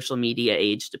speed the social media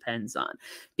age depends on,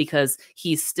 because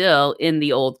he's still in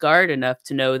the old guard enough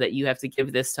to know that you have to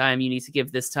give this time, you need to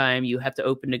give this time, you have to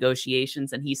open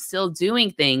negotiations, and he's still doing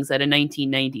things at a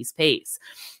 1990s pace.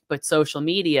 But social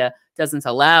media doesn't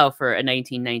allow for a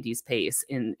 1990s pace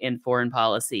in foreign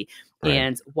policy. Right.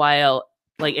 And while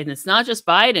and it's not just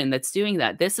Biden that's doing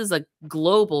that. This is a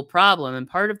global problem. And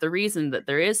part of the reason that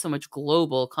there is so much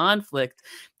global conflict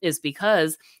is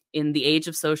because in the age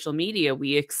of social media,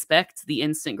 we expect the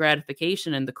instant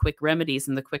gratification and the quick remedies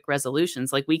and the quick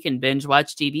resolutions. Like we can binge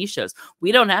watch TV shows.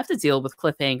 We don't have to deal with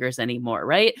cliffhangers anymore,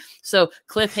 right? So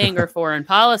cliffhanger foreign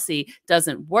policy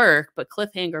doesn't work, but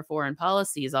cliffhanger foreign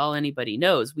policy is all anybody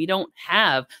knows. We don't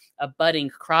have a budding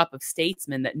crop of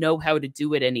statesmen that know how to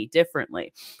do it any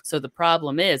differently. So the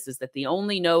problem is that the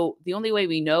only way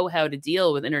we know how to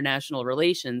deal with international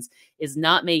relations is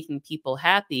not making people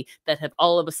happy that have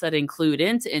all of a sudden clued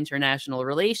into international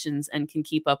relations and can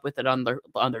keep up with it on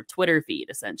their Twitter feed.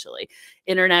 Essentially,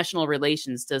 international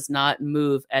relations does not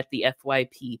move at the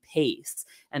FYP pace,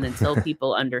 and until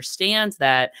people understand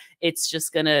that, it's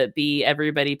just gonna be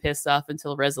everybody pissed off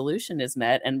until resolution is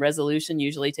met, and resolution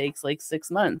usually takes like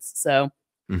 6 months. So,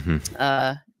 I'm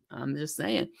just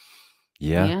saying.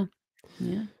 Yeah.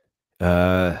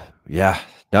 No,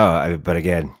 but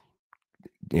again,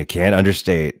 you can't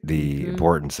understate the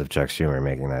importance of Chuck Schumer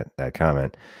making that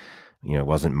comment. It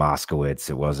wasn't Moskowitz.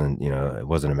 It wasn't, it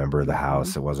wasn't a member of the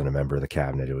House. It wasn't a member of the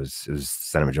cabinet. It was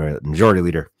Senate Majority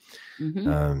Leader.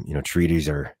 Treaties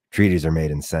are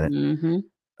made in Senate.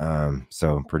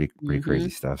 So pretty crazy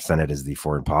stuff. Senate is the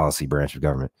foreign policy branch of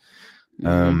government.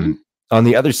 On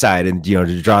the other side, and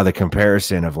to draw the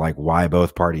comparison of like why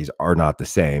both parties are not the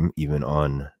same, even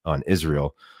on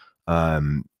Israel.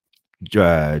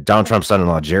 Donald Trump's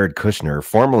son-in-law, Jared Kushner,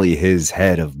 formerly his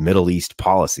head of Middle East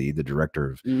policy, the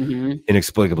director of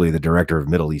inexplicably the director of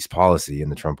Middle East policy in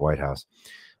the Trump White House,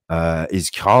 is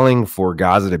calling for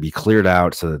Gaza to be cleared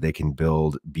out so that they can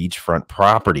build beachfront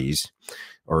properties,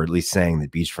 or at least saying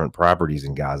that beachfront properties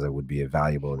in Gaza would be a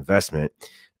valuable investment.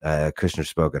 Kushner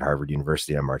spoke at Harvard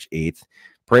University on March 8th,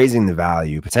 praising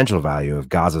the potential value of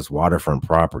Gaza's waterfront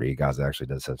property. Gaza actually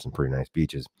does have some pretty nice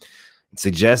beaches. It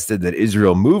suggested that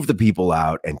Israel move the people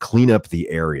out and clean up the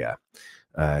area.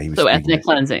 Ethnic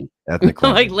cleansing. Ethnic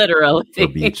cleansing. Like literally. For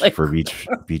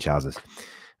beach houses.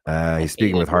 He's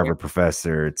speaking with Harvard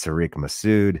professor Tariq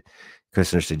Masood.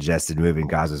 Kushner suggested moving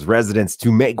Gaza's residents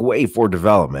to make way for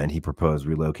development. He proposed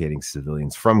relocating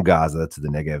civilians from Gaza to the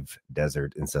Negev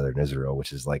desert in southern Israel,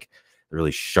 which is like a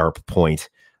really sharp point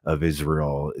of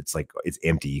Israel. It's like it's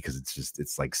empty because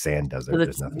it's like sand desert.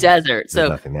 There's nothing, desert. There's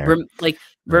nothing there.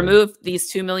 Remove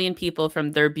these 2 million people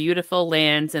from their beautiful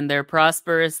lands and their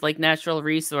prosperous like natural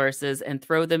resources and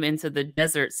throw them into the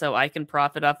desert so I can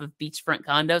profit off of beachfront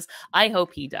condos. I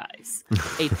hope he dies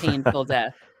a painful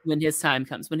death when his time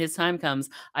comes. When his time comes,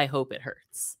 I hope it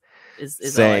hurts. Is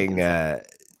to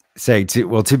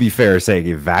be fair, saying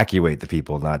evacuate the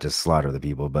people, not just slaughter the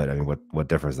people. But I mean, what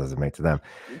difference does it make to them?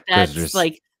 That's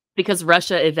because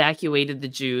Russia evacuated the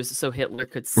Jews so Hitler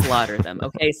could slaughter them.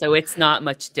 Okay, so it's not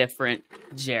much different,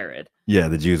 Jared. Yeah,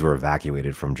 the Jews were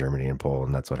evacuated from Germany and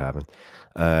Poland. That's what happened.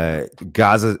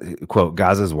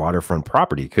 Gaza's waterfront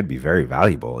property could be very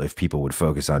valuable if people would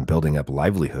focus on building up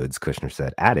livelihoods, Kushner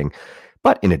said, adding,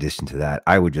 but in addition to that,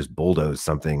 I would just bulldoze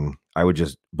something. In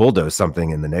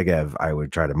the Negev. I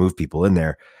would try to move people in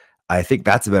there. I think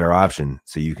that's a better option.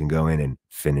 So you can go in and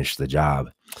finish the job.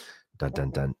 Dun,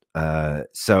 dun, dun.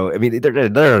 So, I mean, they're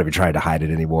not even trying to hide it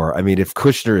anymore. I mean, if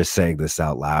Kushner is saying this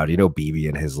out loud, you know, Bibi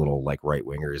and his little like right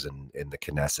wingers in the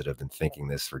Knesset have been thinking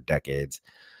this for decades.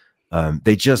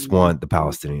 They just want the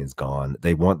Palestinians gone.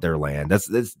 They want their land. This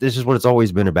is what it's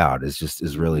always been about. It's just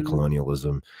Israeli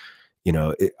colonialism. You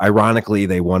know, ironically,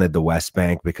 they wanted the West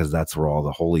Bank because that's where all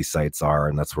the holy sites are,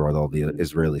 and that's where all the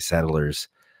Israeli settlers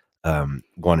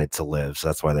wanted to live. So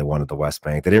that's why they wanted the West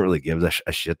Bank. They didn't really give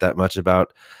a shit that much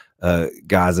about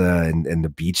Gaza and the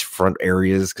beachfront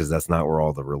areas because that's not where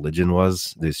all the religion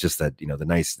was. It's just that, you know,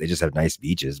 they just have nice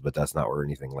beaches, but that's not where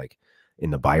anything like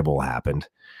in the Bible happened.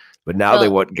 But now they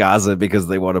want Gaza because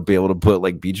they want to be able to put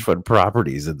like beachfront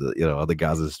properties in the, you know, on the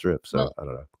Gaza Strip. So I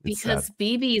don't know. Because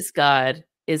Bibi's God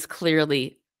is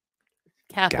clearly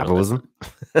capitalism.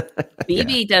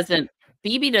 Bibi doesn't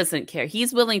care.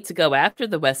 He's willing to go after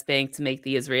the West Bank to make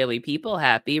the Israeli people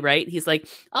happy, right? He's like,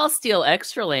 I'll steal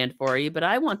extra land for you, but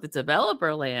I want the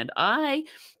developer land. I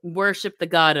worship the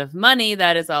God of money.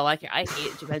 That is all I care. I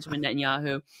hate Benjamin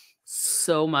Netanyahu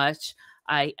so much.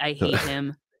 I hate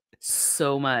him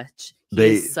so much. He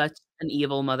is such an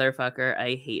evil motherfucker.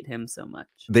 I hate him so much.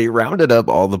 They rounded up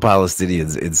all the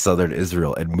Palestinians in southern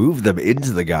Israel and moved them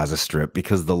into the Gaza Strip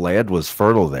because the land was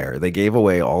fertile there. They gave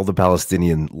away all the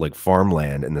Palestinian like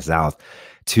farmland in the south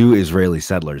to Israeli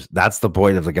settlers. That's the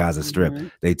point of the Gaza Strip.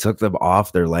 They took them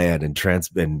off their land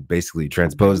and basically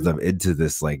transposed them into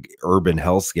this like urban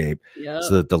hellscape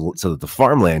so that the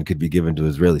farmland could be given to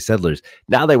Israeli settlers.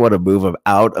 Now they want to move them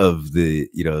out of the,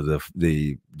 you know,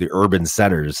 the urban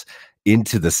centers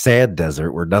into the sand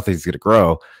desert where nothing's going to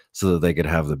grow so that they could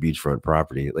have the beachfront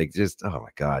property. Like, just, oh my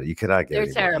God, you cannot get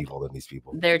any more evil than these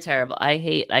people. They're terrible. I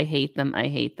hate them. I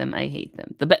hate them. I hate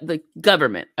them. The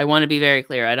government, I want to be very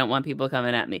clear. I don't want people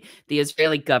coming at me. The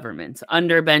Israeli government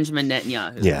under Benjamin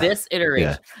Netanyahu, this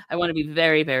iteration, I want to be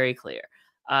very, very clear.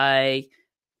 I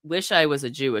wish I was a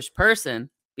Jewish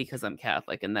person because I'm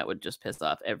Catholic and that would just piss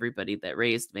off everybody that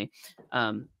raised me.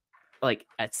 Like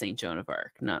at St. Joan of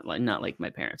Arc, not like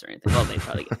my parents or anything. Well, they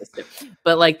probably get this too.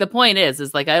 But like the point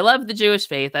is like I love the Jewish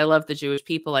faith, I love the Jewish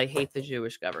people, I hate the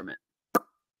Jewish government.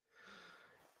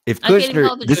 If Kushner, I'm getting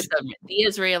called the Jewish government, the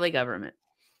Israeli government.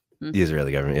 The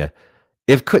Israeli government, yeah.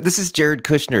 If this is Jared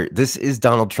Kushner, this is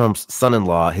Donald Trump's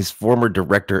son-in-law, his former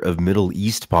director of Middle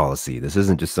East policy. This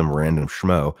isn't just some random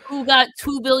schmo who got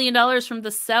 $2 billion from the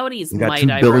Saudis. He got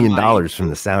 $2 billion from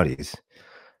the Saudis.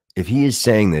 If he is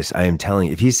saying this,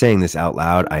 if he's saying this out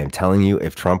loud, I am telling you,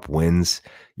 if Trump wins,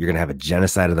 you're going to have a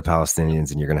genocide of the Palestinians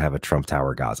and you're going to have a Trump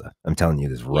Tower Gaza. I'm telling you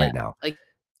this right now. Like,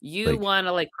 you want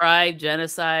to like cry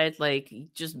genocide, like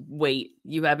just wait.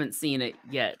 You haven't seen it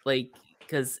yet. Like,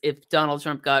 because if Donald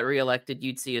Trump got reelected,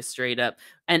 you'd see a straight up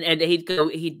and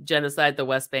he'd genocide the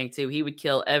West Bank too. He would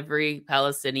kill every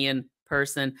Palestinian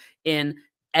person in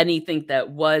anything that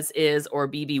is, or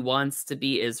Bibi wants to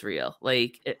be Israel.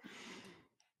 Like,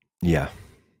 yeah,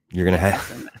 you're going to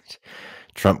have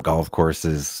Trump golf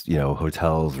courses, you know,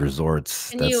 hotels,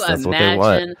 resorts. That's what they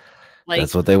want. Like,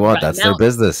 that's what they want. That's their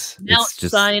business. Mount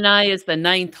Sinai is the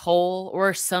 9th hole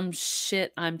or some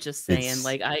shit. I'm just saying,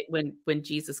 like, when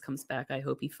Jesus comes back, I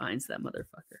hope he finds that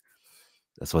motherfucker.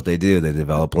 That's what they do. They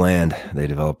develop land.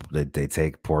 They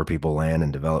take poor people land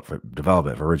and develop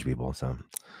it for rich people. So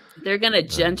they're gonna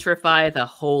gentrify the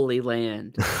Holy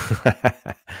Land.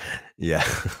 Yeah.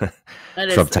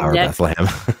 Trump Tower Bethlehem.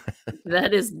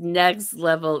 That is next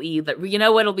level either. You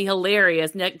know what'll be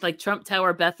hilarious? Like Trump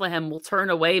Tower Bethlehem will turn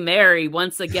away Mary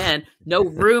once again. No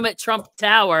room at Trump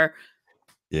Tower.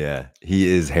 Yeah, he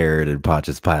is Herod and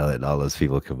Pontius Pilate and all those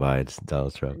people combined.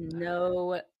 Donald Trump.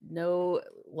 No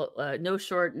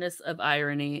shortness of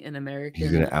irony in America.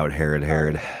 He's gonna out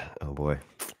Herod. Oh boy.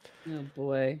 Oh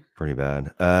boy. Pretty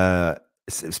bad.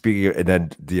 Speaking of, and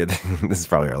then this is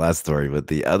probably our last story, but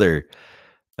the other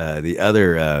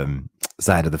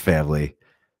side of the family.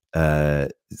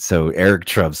 So Eric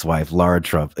Trump's wife, Laura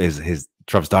Trump, is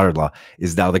Trump's daughter-in-law,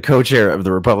 is now the co-chair of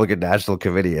the Republican National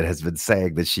Committee and has been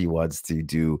saying that she wants to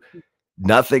do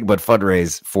nothing but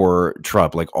fundraise for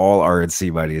Trump. Like all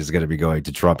RNC money is going to be going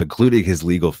to Trump, including his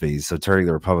legal fees. So turning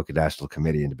the Republican National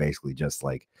Committee into basically just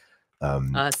like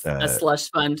a slush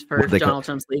fund for Donald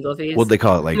Trump's legal fees. What they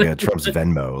call it, like Trump's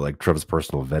Venmo, like Trump's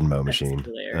personal Venmo machine.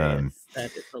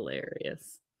 That is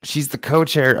hilarious. She's the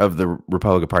co-chair of the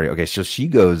Republican Party. Okay, so she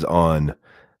goes on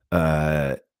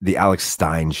the Alex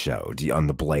Stein show on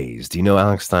the Blaze. Do you know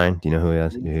Alex Stein? Do you know who he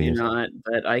is? I do not,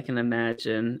 but I can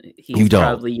imagine he's you don't.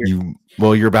 Probably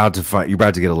you're about to find. You're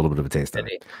about to get a little bit of a taste of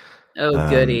it. Oh,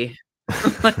 goody.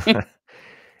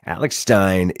 Alex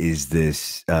Stein is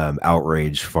this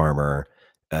outrage farmer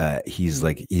he's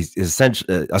like he's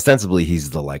essentially ostensibly he's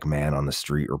the like man on the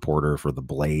street reporter for the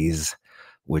Blaze,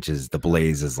 which is the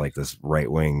Blaze is like this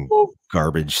right-wing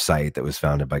garbage site that was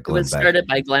founded by Glenn Beck. It was started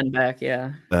by Glenn Beck,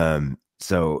 yeah.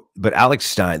 So, but Alex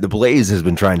Stein, the Blaze has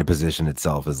been trying to position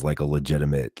itself as like a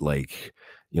legitimate, like,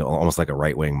 you know, almost like a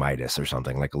right-wing Midas or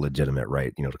something, like a legitimate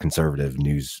right, you know, conservative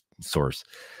news source.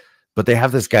 But they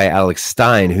have this guy, Alex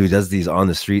Stein, who does these on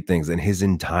the street things. And his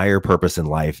entire purpose in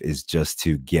life is just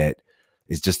to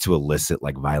elicit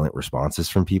like violent responses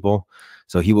from people.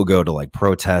 So he will go to like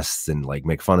protests and like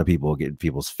make fun of people, get in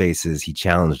people's faces. He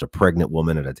challenged a pregnant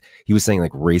woman he was saying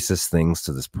like racist things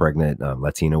to this pregnant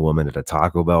Latina woman at a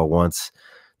Taco Bell once.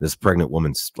 This pregnant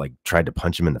woman like tried to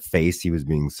punch him in the face. He was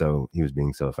being so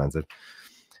offensive.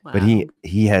 Wow. But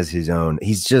he has his own.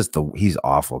 He's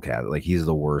awful, cat. Like he's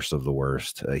the worst of the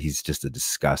worst. He's just a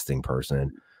disgusting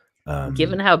person.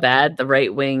 Given how bad the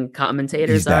right-wing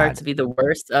commentators are, to be the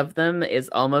worst of them is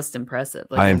almost impressive.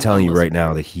 Like, I am telling you right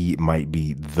now that he might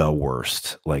be the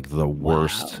worst, like the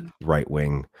worst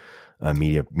right-wing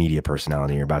media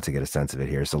personality. You're about to get a sense of it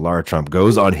here. So Lara Trump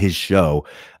goes on his show.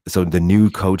 So the new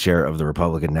co-chair of the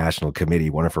Republican National Committee,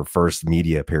 one of her first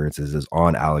media appearances is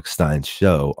on Alex Stein's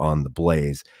show on The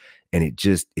Blaze. And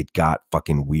it got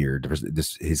fucking weird.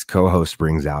 His co-host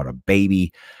brings out a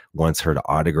baby, wants her to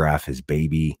autograph his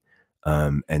baby.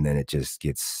 And then it just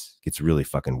gets really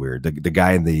fucking weird. The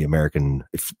guy in the American,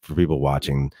 for people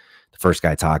watching, the first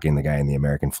guy talking, the guy in the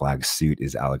American flag suit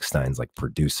is Alex Stein's like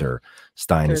producer.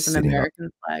 There's an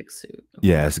American flag suit.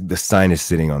 Yeah, the Stein is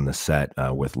sitting on the set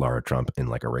with Lara Trump in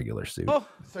like a regular suit. Oh,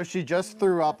 so she just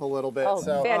threw up a little bit.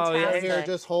 So fantastic. Here,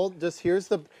 just hold. Here's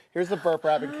the burp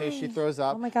wrap in case she throws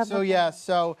up. Oh my God. So yeah,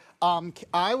 so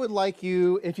I would like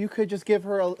you if you could just give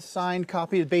her a signed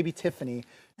copy of Baby Tiffany.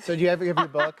 So do you have your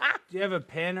book? Do you have a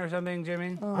pen or something,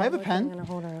 Jimmy? Oh, I have a pen.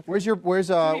 Where's your book?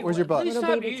 Please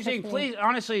stop using. Please,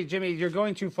 honestly, Jimmy, you're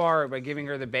going too far by giving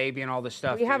her the baby and all this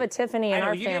stuff. We have a Tiffany in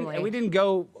our family. We didn't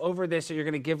go over this. So you're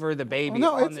going to give her the baby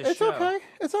on this show. No, it's okay.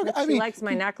 It's okay. She likes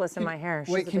my necklace and my hair.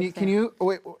 Wait, can you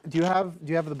wait? Do you have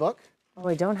the book? Oh,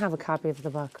 I don't have a copy of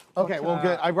the book. Okay, well,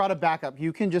 good. I brought a backup.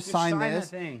 You can just sign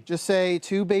this. Just say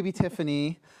to Baby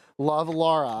Tiffany. Love,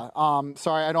 Laura.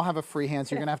 Sorry, I don't have a free hand,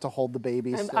 so you're gonna have to hold the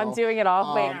baby. I'm doing it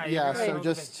all. Wait. Yeah. So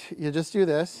you just do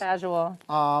this. Casual.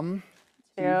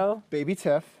 To Baby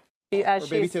Tiff. Or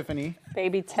Baby Tiffany.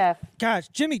 Baby Tiff. Gosh,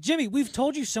 Jimmy, we've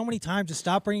told you so many times to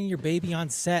stop bringing your baby on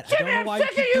set. Jimmy, I don't know why you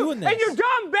keep doing this. And your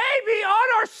dumb baby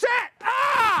on our set.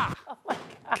 Ah! Oh my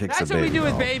God. That's what we do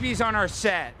with babies on our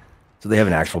set. So they have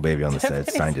an actual baby on the set.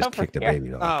 Stein just kicked a baby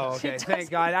doll. Oh, okay. Thank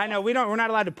God. I know we're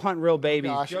not allowed to punt real babies.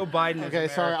 Gosh. Joe Biden. Okay,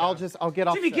 sorry. I'll get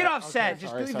off. Jimmy, get off set.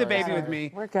 Just leave the baby with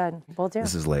me. We're good. We'll do.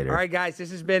 This is later. All right, guys. This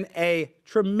has been a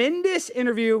tremendous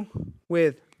interview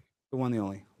with the one, the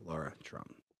only Lara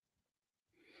Trump.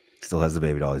 Still has the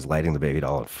baby doll. He's lighting the baby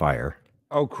doll on fire.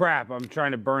 Oh crap! I'm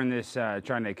trying to burn this,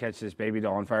 trying to catch this baby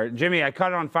doll on fire. Jimmy, I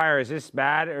caught it on fire. Is this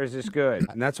bad or is this good?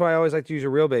 And that's why I always like to use a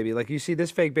real baby. Like you see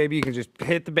this fake baby, you can just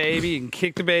hit the baby, you can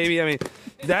kick the baby. I mean,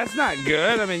 that's not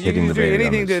good. I mean, you can do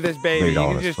anything to this baby. You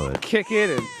can just kick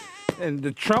it and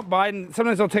the Trump Biden.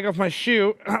 Sometimes I'll take off my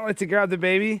shoe. I like to grab the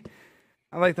baby.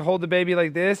 I like to hold the baby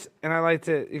like this, and I like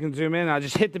to. You can zoom in. I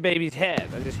just hit the baby's head.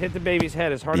 I just hit the baby's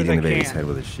head as hard as I can. Beating the baby's head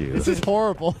with a shoe. This is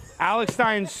horrible. Alex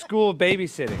Stein's school of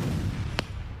babysitting.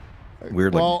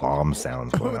 Weird like bomb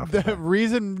sounds going off. The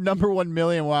reason number 1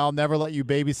 million why I'll never let you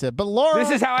babysit. But Laura, this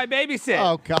is how I babysit.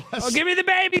 Oh gosh. Oh, give me the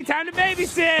baby. Time to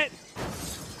babysit.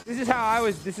 This is how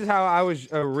I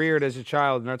was reared as a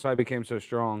child, and that's why I became so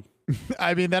strong.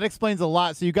 I mean, that explains a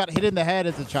lot. So you got hit in the head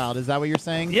as a child. Is that what you're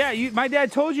saying? Yeah, my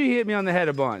dad told you he hit me on the head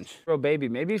a bunch. Bro, baby,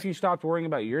 maybe if you stopped worrying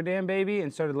about your damn baby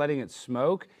and started letting it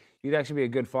smoke, you'd actually be a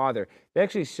good father. They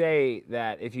actually say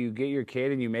that if you get your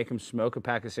kid and you make him smoke a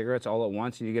pack of cigarettes all at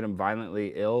once and you get him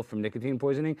violently ill from nicotine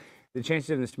poisoning, the chances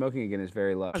of him smoking again is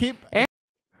very low.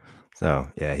 So,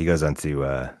 yeah, he goes on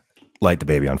to light the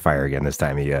baby on fire again. This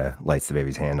time he lights the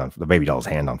baby doll's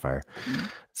hand on fire.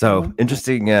 So,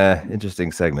 interesting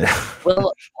segment.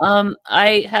 Well,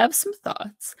 I have some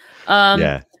thoughts.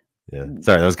 Yeah.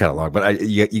 Sorry, that was kind of long, but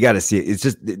you got to see it. It's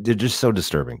just they're just so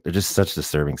disturbing. They're just such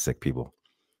disturbing, sick people.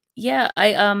 Yeah,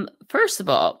 I first of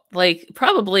all, like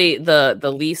probably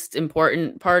the least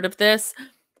important part of this,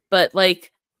 but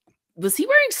like, was he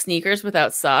wearing sneakers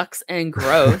without socks and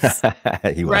gross?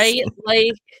 He was. Right?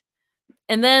 Like,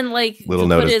 and then like little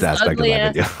noticed aspect of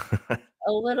that video.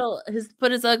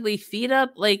 put his ugly feet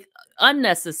up, like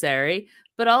unnecessary,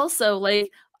 but also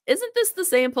like, isn't this the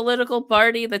same political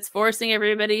party that's forcing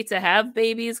everybody to have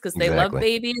babies because they love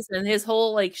babies? And his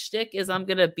whole like shtick is I'm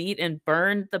gonna beat and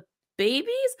burn the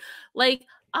babies. Like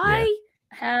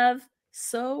have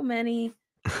so many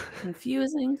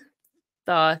confusing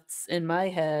thoughts in my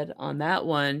head on that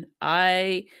one.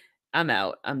 I'm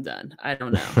out. I'm done. I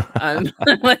don't know. I'm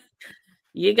like,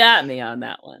 you got me on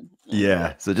that one.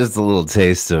 Yeah. So just a little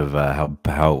taste of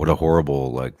how what a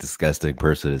horrible, like, disgusting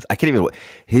person is. I can't even.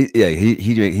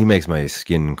 He makes my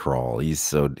skin crawl. He's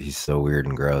so weird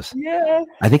and gross. Yeah.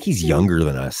 I think he's younger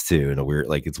than us too, in a weird,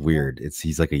 like, it's weird.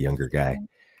 He's like a younger guy.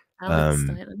 Alex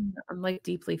Stein, I'm like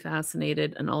deeply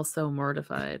fascinated and also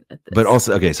mortified at this. But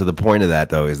also, okay, so the point of that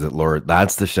though is that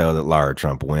that's the show that Lara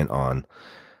Trump went on.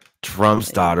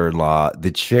 Trump's daughter-in-law, the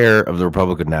chair of the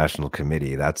Republican National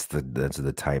Committee. That's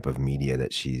the type of media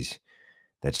that she's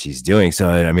doing. So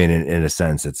I mean, in a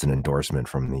sense, it's an endorsement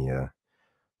from the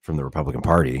Republican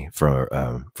Party for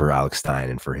Alex Stein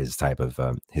and for his type of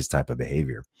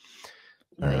behavior.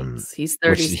 He's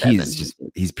 37.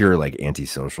 He's pure, like,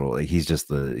 antisocial. Like, he's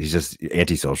just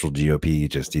antisocial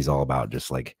GOP. He's all about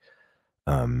just, like,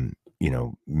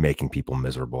 making people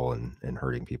miserable and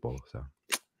hurting people. So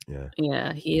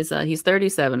yeah, he's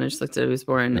 37. I just looked at, he was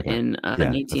born in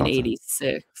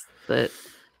 1986. But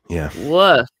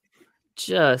woof,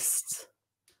 just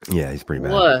he's pretty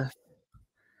bad. Woof.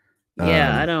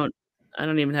 Yeah, I don't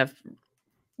even have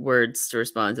words to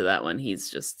respond to that one. He's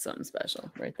just something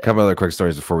special right there. A couple other quick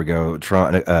stories before we go.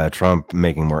 Trump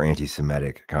making more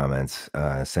anti-Semitic comments,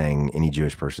 saying any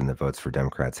Jewish person that votes for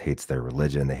Democrats hates their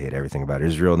religion. They hate everything about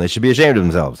Israel, and they should be ashamed of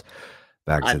themselves.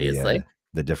 Back to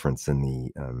the difference in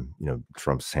the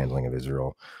Trump's handling of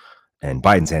Israel and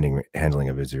Biden's handling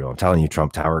of Israel. I'm telling you,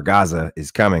 Trump Tower Gaza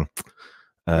is coming.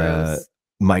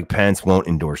 Mike Pence won't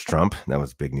endorse Trump. That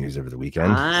was big news over the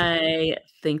weekend. I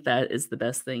think that is the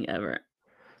best thing ever.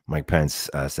 Mike Pence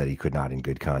said he could not in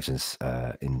good conscience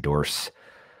endorse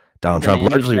Donald Trump,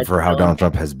 largely for how Donald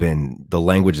Trump has been, the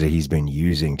language that he's been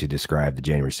using to describe the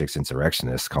January 6th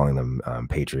insurrectionists, calling them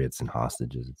patriots and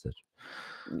hostages, etc.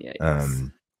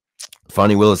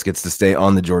 Fani Willis gets to stay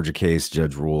on the Georgia case.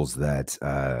 Judge rules that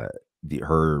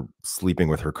her sleeping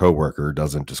with her coworker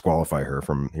doesn't disqualify her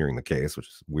from hearing the case, which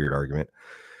is a weird argument.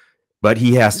 But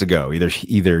he has to go.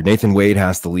 Either Nathan Wade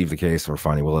has to leave the case, or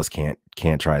Fani Willis can't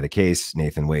try the case.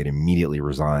 Nathan Wade immediately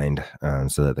resigned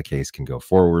so that the case can go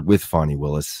forward with Fani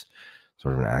Willis.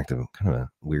 Sort of an act of kind of a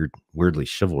weirdly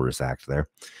chivalrous act there.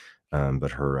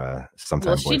 But her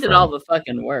sometimes she did all the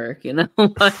fucking work, and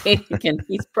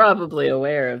he's probably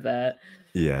aware of that.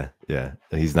 Yeah.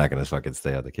 He's not gonna fucking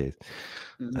stay on the case.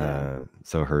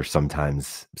 So her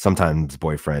sometimes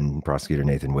boyfriend, prosecutor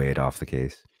Nathan Wade, off the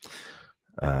case.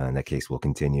 And that case will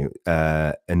continue.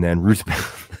 And then Ruth,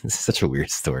 this is such a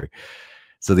weird story.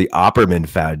 So the Opperman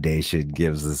Foundation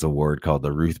gives this award called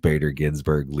the Ruth Bader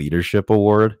Ginsburg Leadership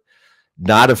Award,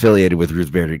 not affiliated with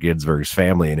Ruth Bader Ginsburg's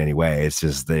family in any way. It's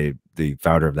just the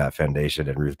founder of that foundation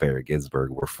and Ruth Bader Ginsburg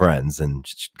were friends and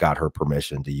got her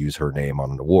permission to use her name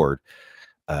on an award.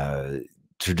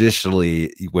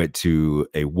 Traditionally, you went to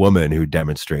a woman who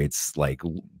demonstrates, like,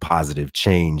 positive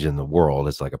change in the world.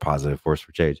 It's like a positive force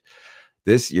for change.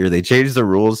 This year, they changed the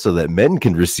rules so that men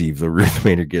can receive the Ruth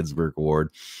Bader Ginsburg Award.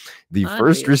 The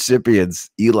first recipients,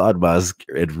 Elon Musk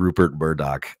and Rupert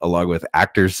Murdoch, along with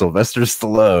actor Sylvester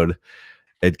Stallone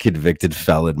and convicted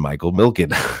felon Michael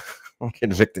Milken.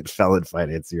 Convicted felon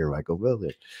financier Michael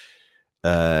Milken.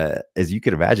 As you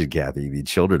can imagine, Kathy, the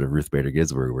children of Ruth Bader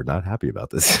Ginsburg were not happy about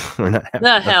this. We're not happy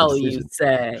the hell you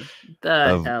say.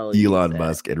 Elon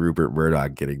Musk and Rupert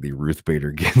Murdoch getting the Ruth Bader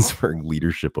Ginsburg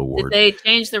Leadership Award. Did they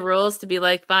change the rules to be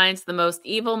like, find the most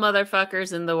evil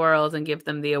motherfuckers in the world and give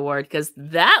them the award? Because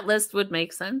that list would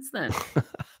make sense then. I'll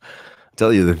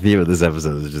tell you, the theme of this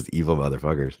episode is just evil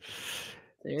motherfuckers.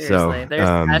 Seriously, so, there's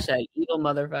hashtag evil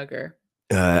motherfucker.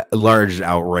 Large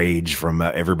outrage from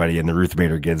everybody in the Ruth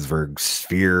Bader Ginsburg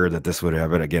sphere that this would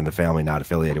happen. Again, the family not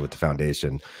affiliated with the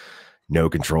foundation, no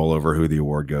control over who the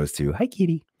award goes to. Hi,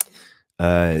 Kitty.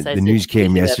 The news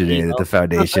came yesterday that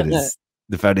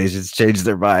the foundation's changed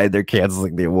their mind. They're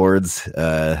canceling the awards.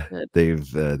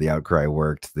 The outcry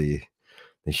worked. They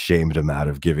shamed him out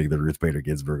of giving the Ruth Bader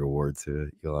Ginsburg Award to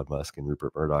Elon Musk and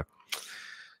Rupert Murdoch.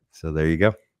 So there you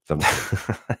go.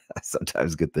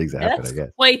 Sometimes good things happen, I guess.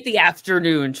 Quite the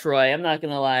afternoon, Troy. I'm not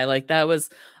gonna lie. Like, that was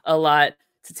a lot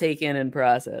to take in and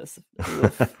process.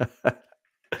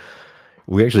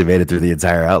 We actually made it through the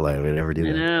entire outline. We never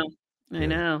did that. I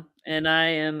know. And I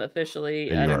am officially,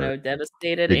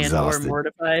 devastated and or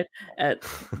mortified at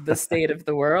the state of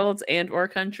the world and or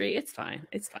country. It's fine.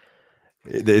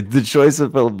 The choice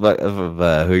of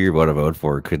who you're going to vote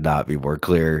for could not be more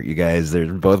clear. You guys,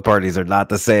 both parties are not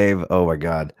the same. Oh my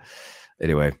God.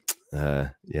 Anyway,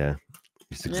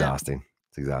 it's exhausting.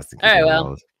 It's exhausting. All right,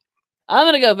 well, I'm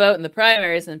going to go vote in the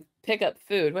primaries and pick up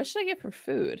food. What should I get for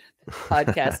food?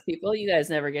 Podcast people, you guys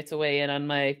never get to weigh in on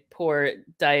my poor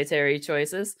dietary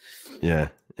choices. Yeah.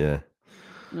 I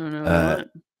don't know what I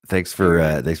want. Thanks for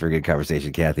a good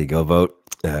conversation, Cathy. Go vote.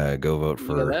 Go vote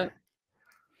for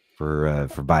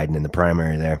Biden in the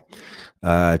primary there.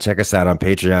 Check us out on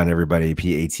Patreon, everybody.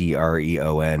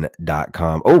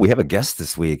 patreon.com. Oh, we have a guest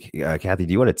this week. Cathy,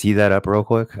 do you want to tee that up real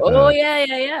quick? Oh,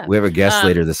 yeah. We have a guest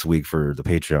later this week for the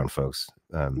Patreon folks.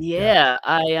 I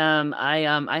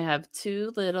have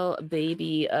two little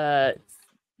baby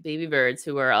birds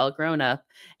who are all grown up.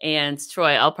 And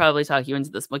Troy, I'll probably talk you into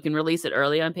this. We can release it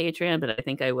early on Patreon, but I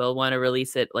think I will want to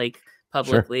release it like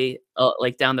publicly,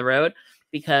 like down the road,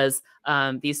 because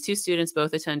these two students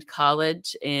both attend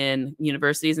college in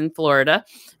universities in Florida,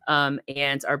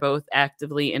 and are both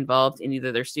actively involved in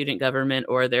either their student government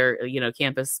or their,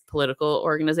 campus political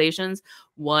organizations.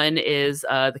 One is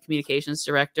the communications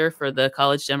director for the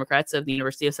College Democrats of the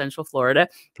University of Central Florida.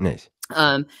 Nice.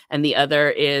 And the other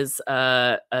is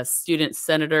a student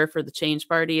senator for the Change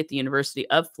Party at the University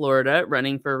of Florida,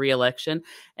 running for re-election.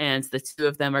 And the two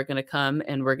of them are going to come,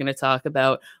 and we're going to talk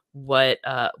about what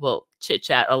we'll chit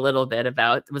chat a little bit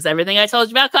about. Was everything I told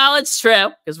you about college true?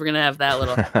 Because we're gonna have that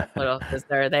little because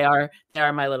they are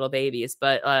my little babies.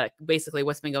 But basically,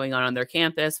 what's been going on their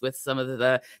campus with some of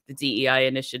the DEI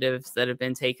initiatives that have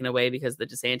been taken away because of the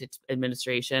DeSantis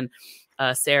administration.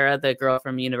 Sarah, the girl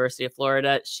from University of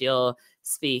Florida, she'll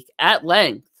speak at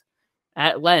length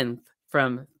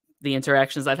from the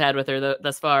interactions I've had with her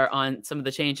thus far on some of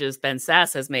the changes Ben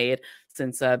Sass has made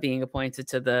since being appointed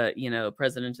to the,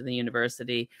 president of the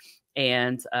university.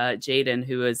 And Jaden,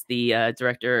 who is the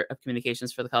director of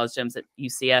communications for the college gems at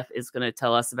UCF, is going to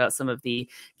tell us about some of the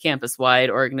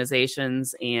campus-wide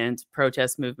organizations and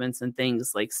protest movements and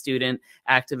things like student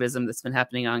activism that's been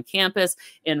happening on campus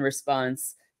in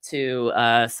response to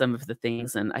some of the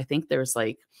things. And I think there's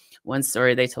like one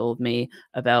story they told me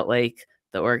about like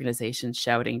the organization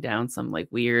shouting down some like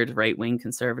weird right-wing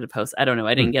conservative post. I don't know.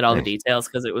 I didn't get all the details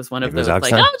because it was one of those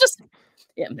like,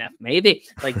 maybe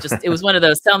like it was one of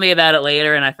those tell me about it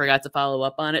later, and I forgot to follow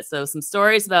up on it. So some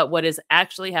stories about what is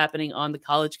actually happening on the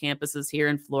college campuses here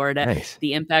in Florida,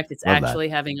 the impact it's actually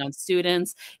having on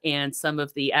students, and some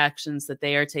of the actions that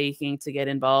they are taking to get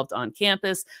involved on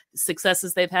campus,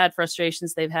 successes they've had,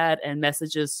 frustrations they've had, and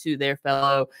messages to their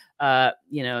fellow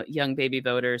young baby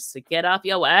voters to get off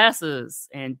your asses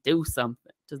and do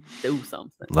something. Just do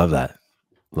something. Love that.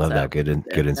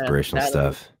 Good inspirational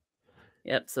stuff.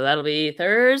 Yep. So that'll be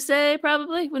Thursday,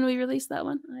 probably, when we release that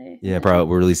one. Probably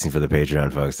we're releasing for the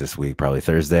Patreon folks this week, probably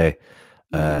Thursday.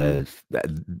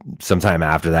 Sometime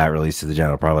after that, release to the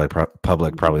general public,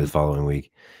 probably the following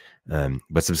week.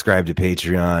 But subscribe to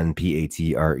Patreon,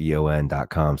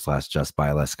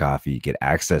 patreon.com/justbuylesscoffee. You get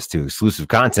access to exclusive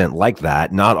content like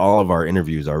that. Not all of our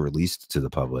interviews are released to the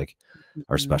public.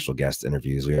 Our special guest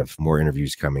interviews. We have more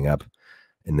interviews coming up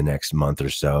in the next month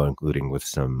or so, including with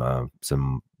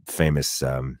some famous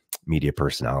media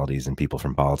personalities and people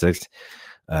from politics.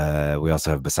 We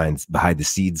also have behind the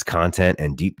scenes content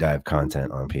and deep dive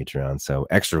content on Patreon. So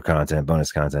extra content,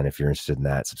 bonus content. If you're interested in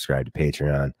that, subscribe to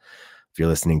Patreon. If you're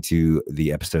listening to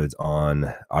the episodes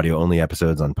on audio only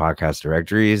episodes on podcast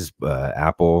directories,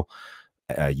 Apple,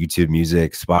 YouTube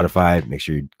Music, Spotify, make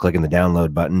sure you're clicking the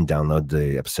download button, download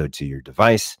the episode to your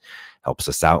device. Helps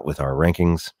us out with our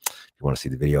rankings. If you want to see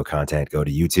the video content, go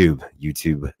to YouTube,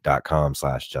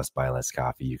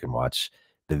 youtube.com/justbuylesscoffee. You can watch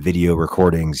the video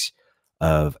recordings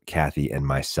of Cathy and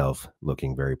myself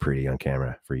looking very pretty on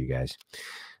camera for you guys.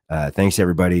 Thanks,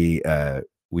 everybody.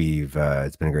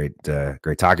 It's been great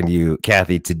talking to you,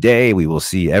 Cathy. Today, we will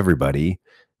see everybody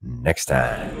next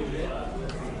time.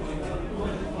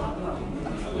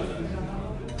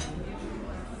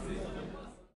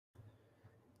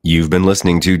 You've been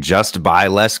listening to Just Buy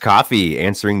Less Coffee,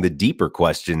 answering the deeper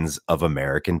questions of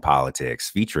American politics,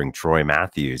 featuring Troy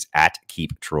Matthews at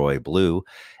Keep Troy Blue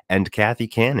and Cathy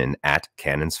Cannon at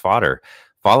Cannon's Fodder.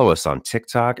 Follow us on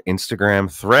TikTok,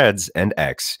 Instagram, Threads, and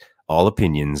X. All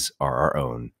opinions are our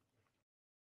own.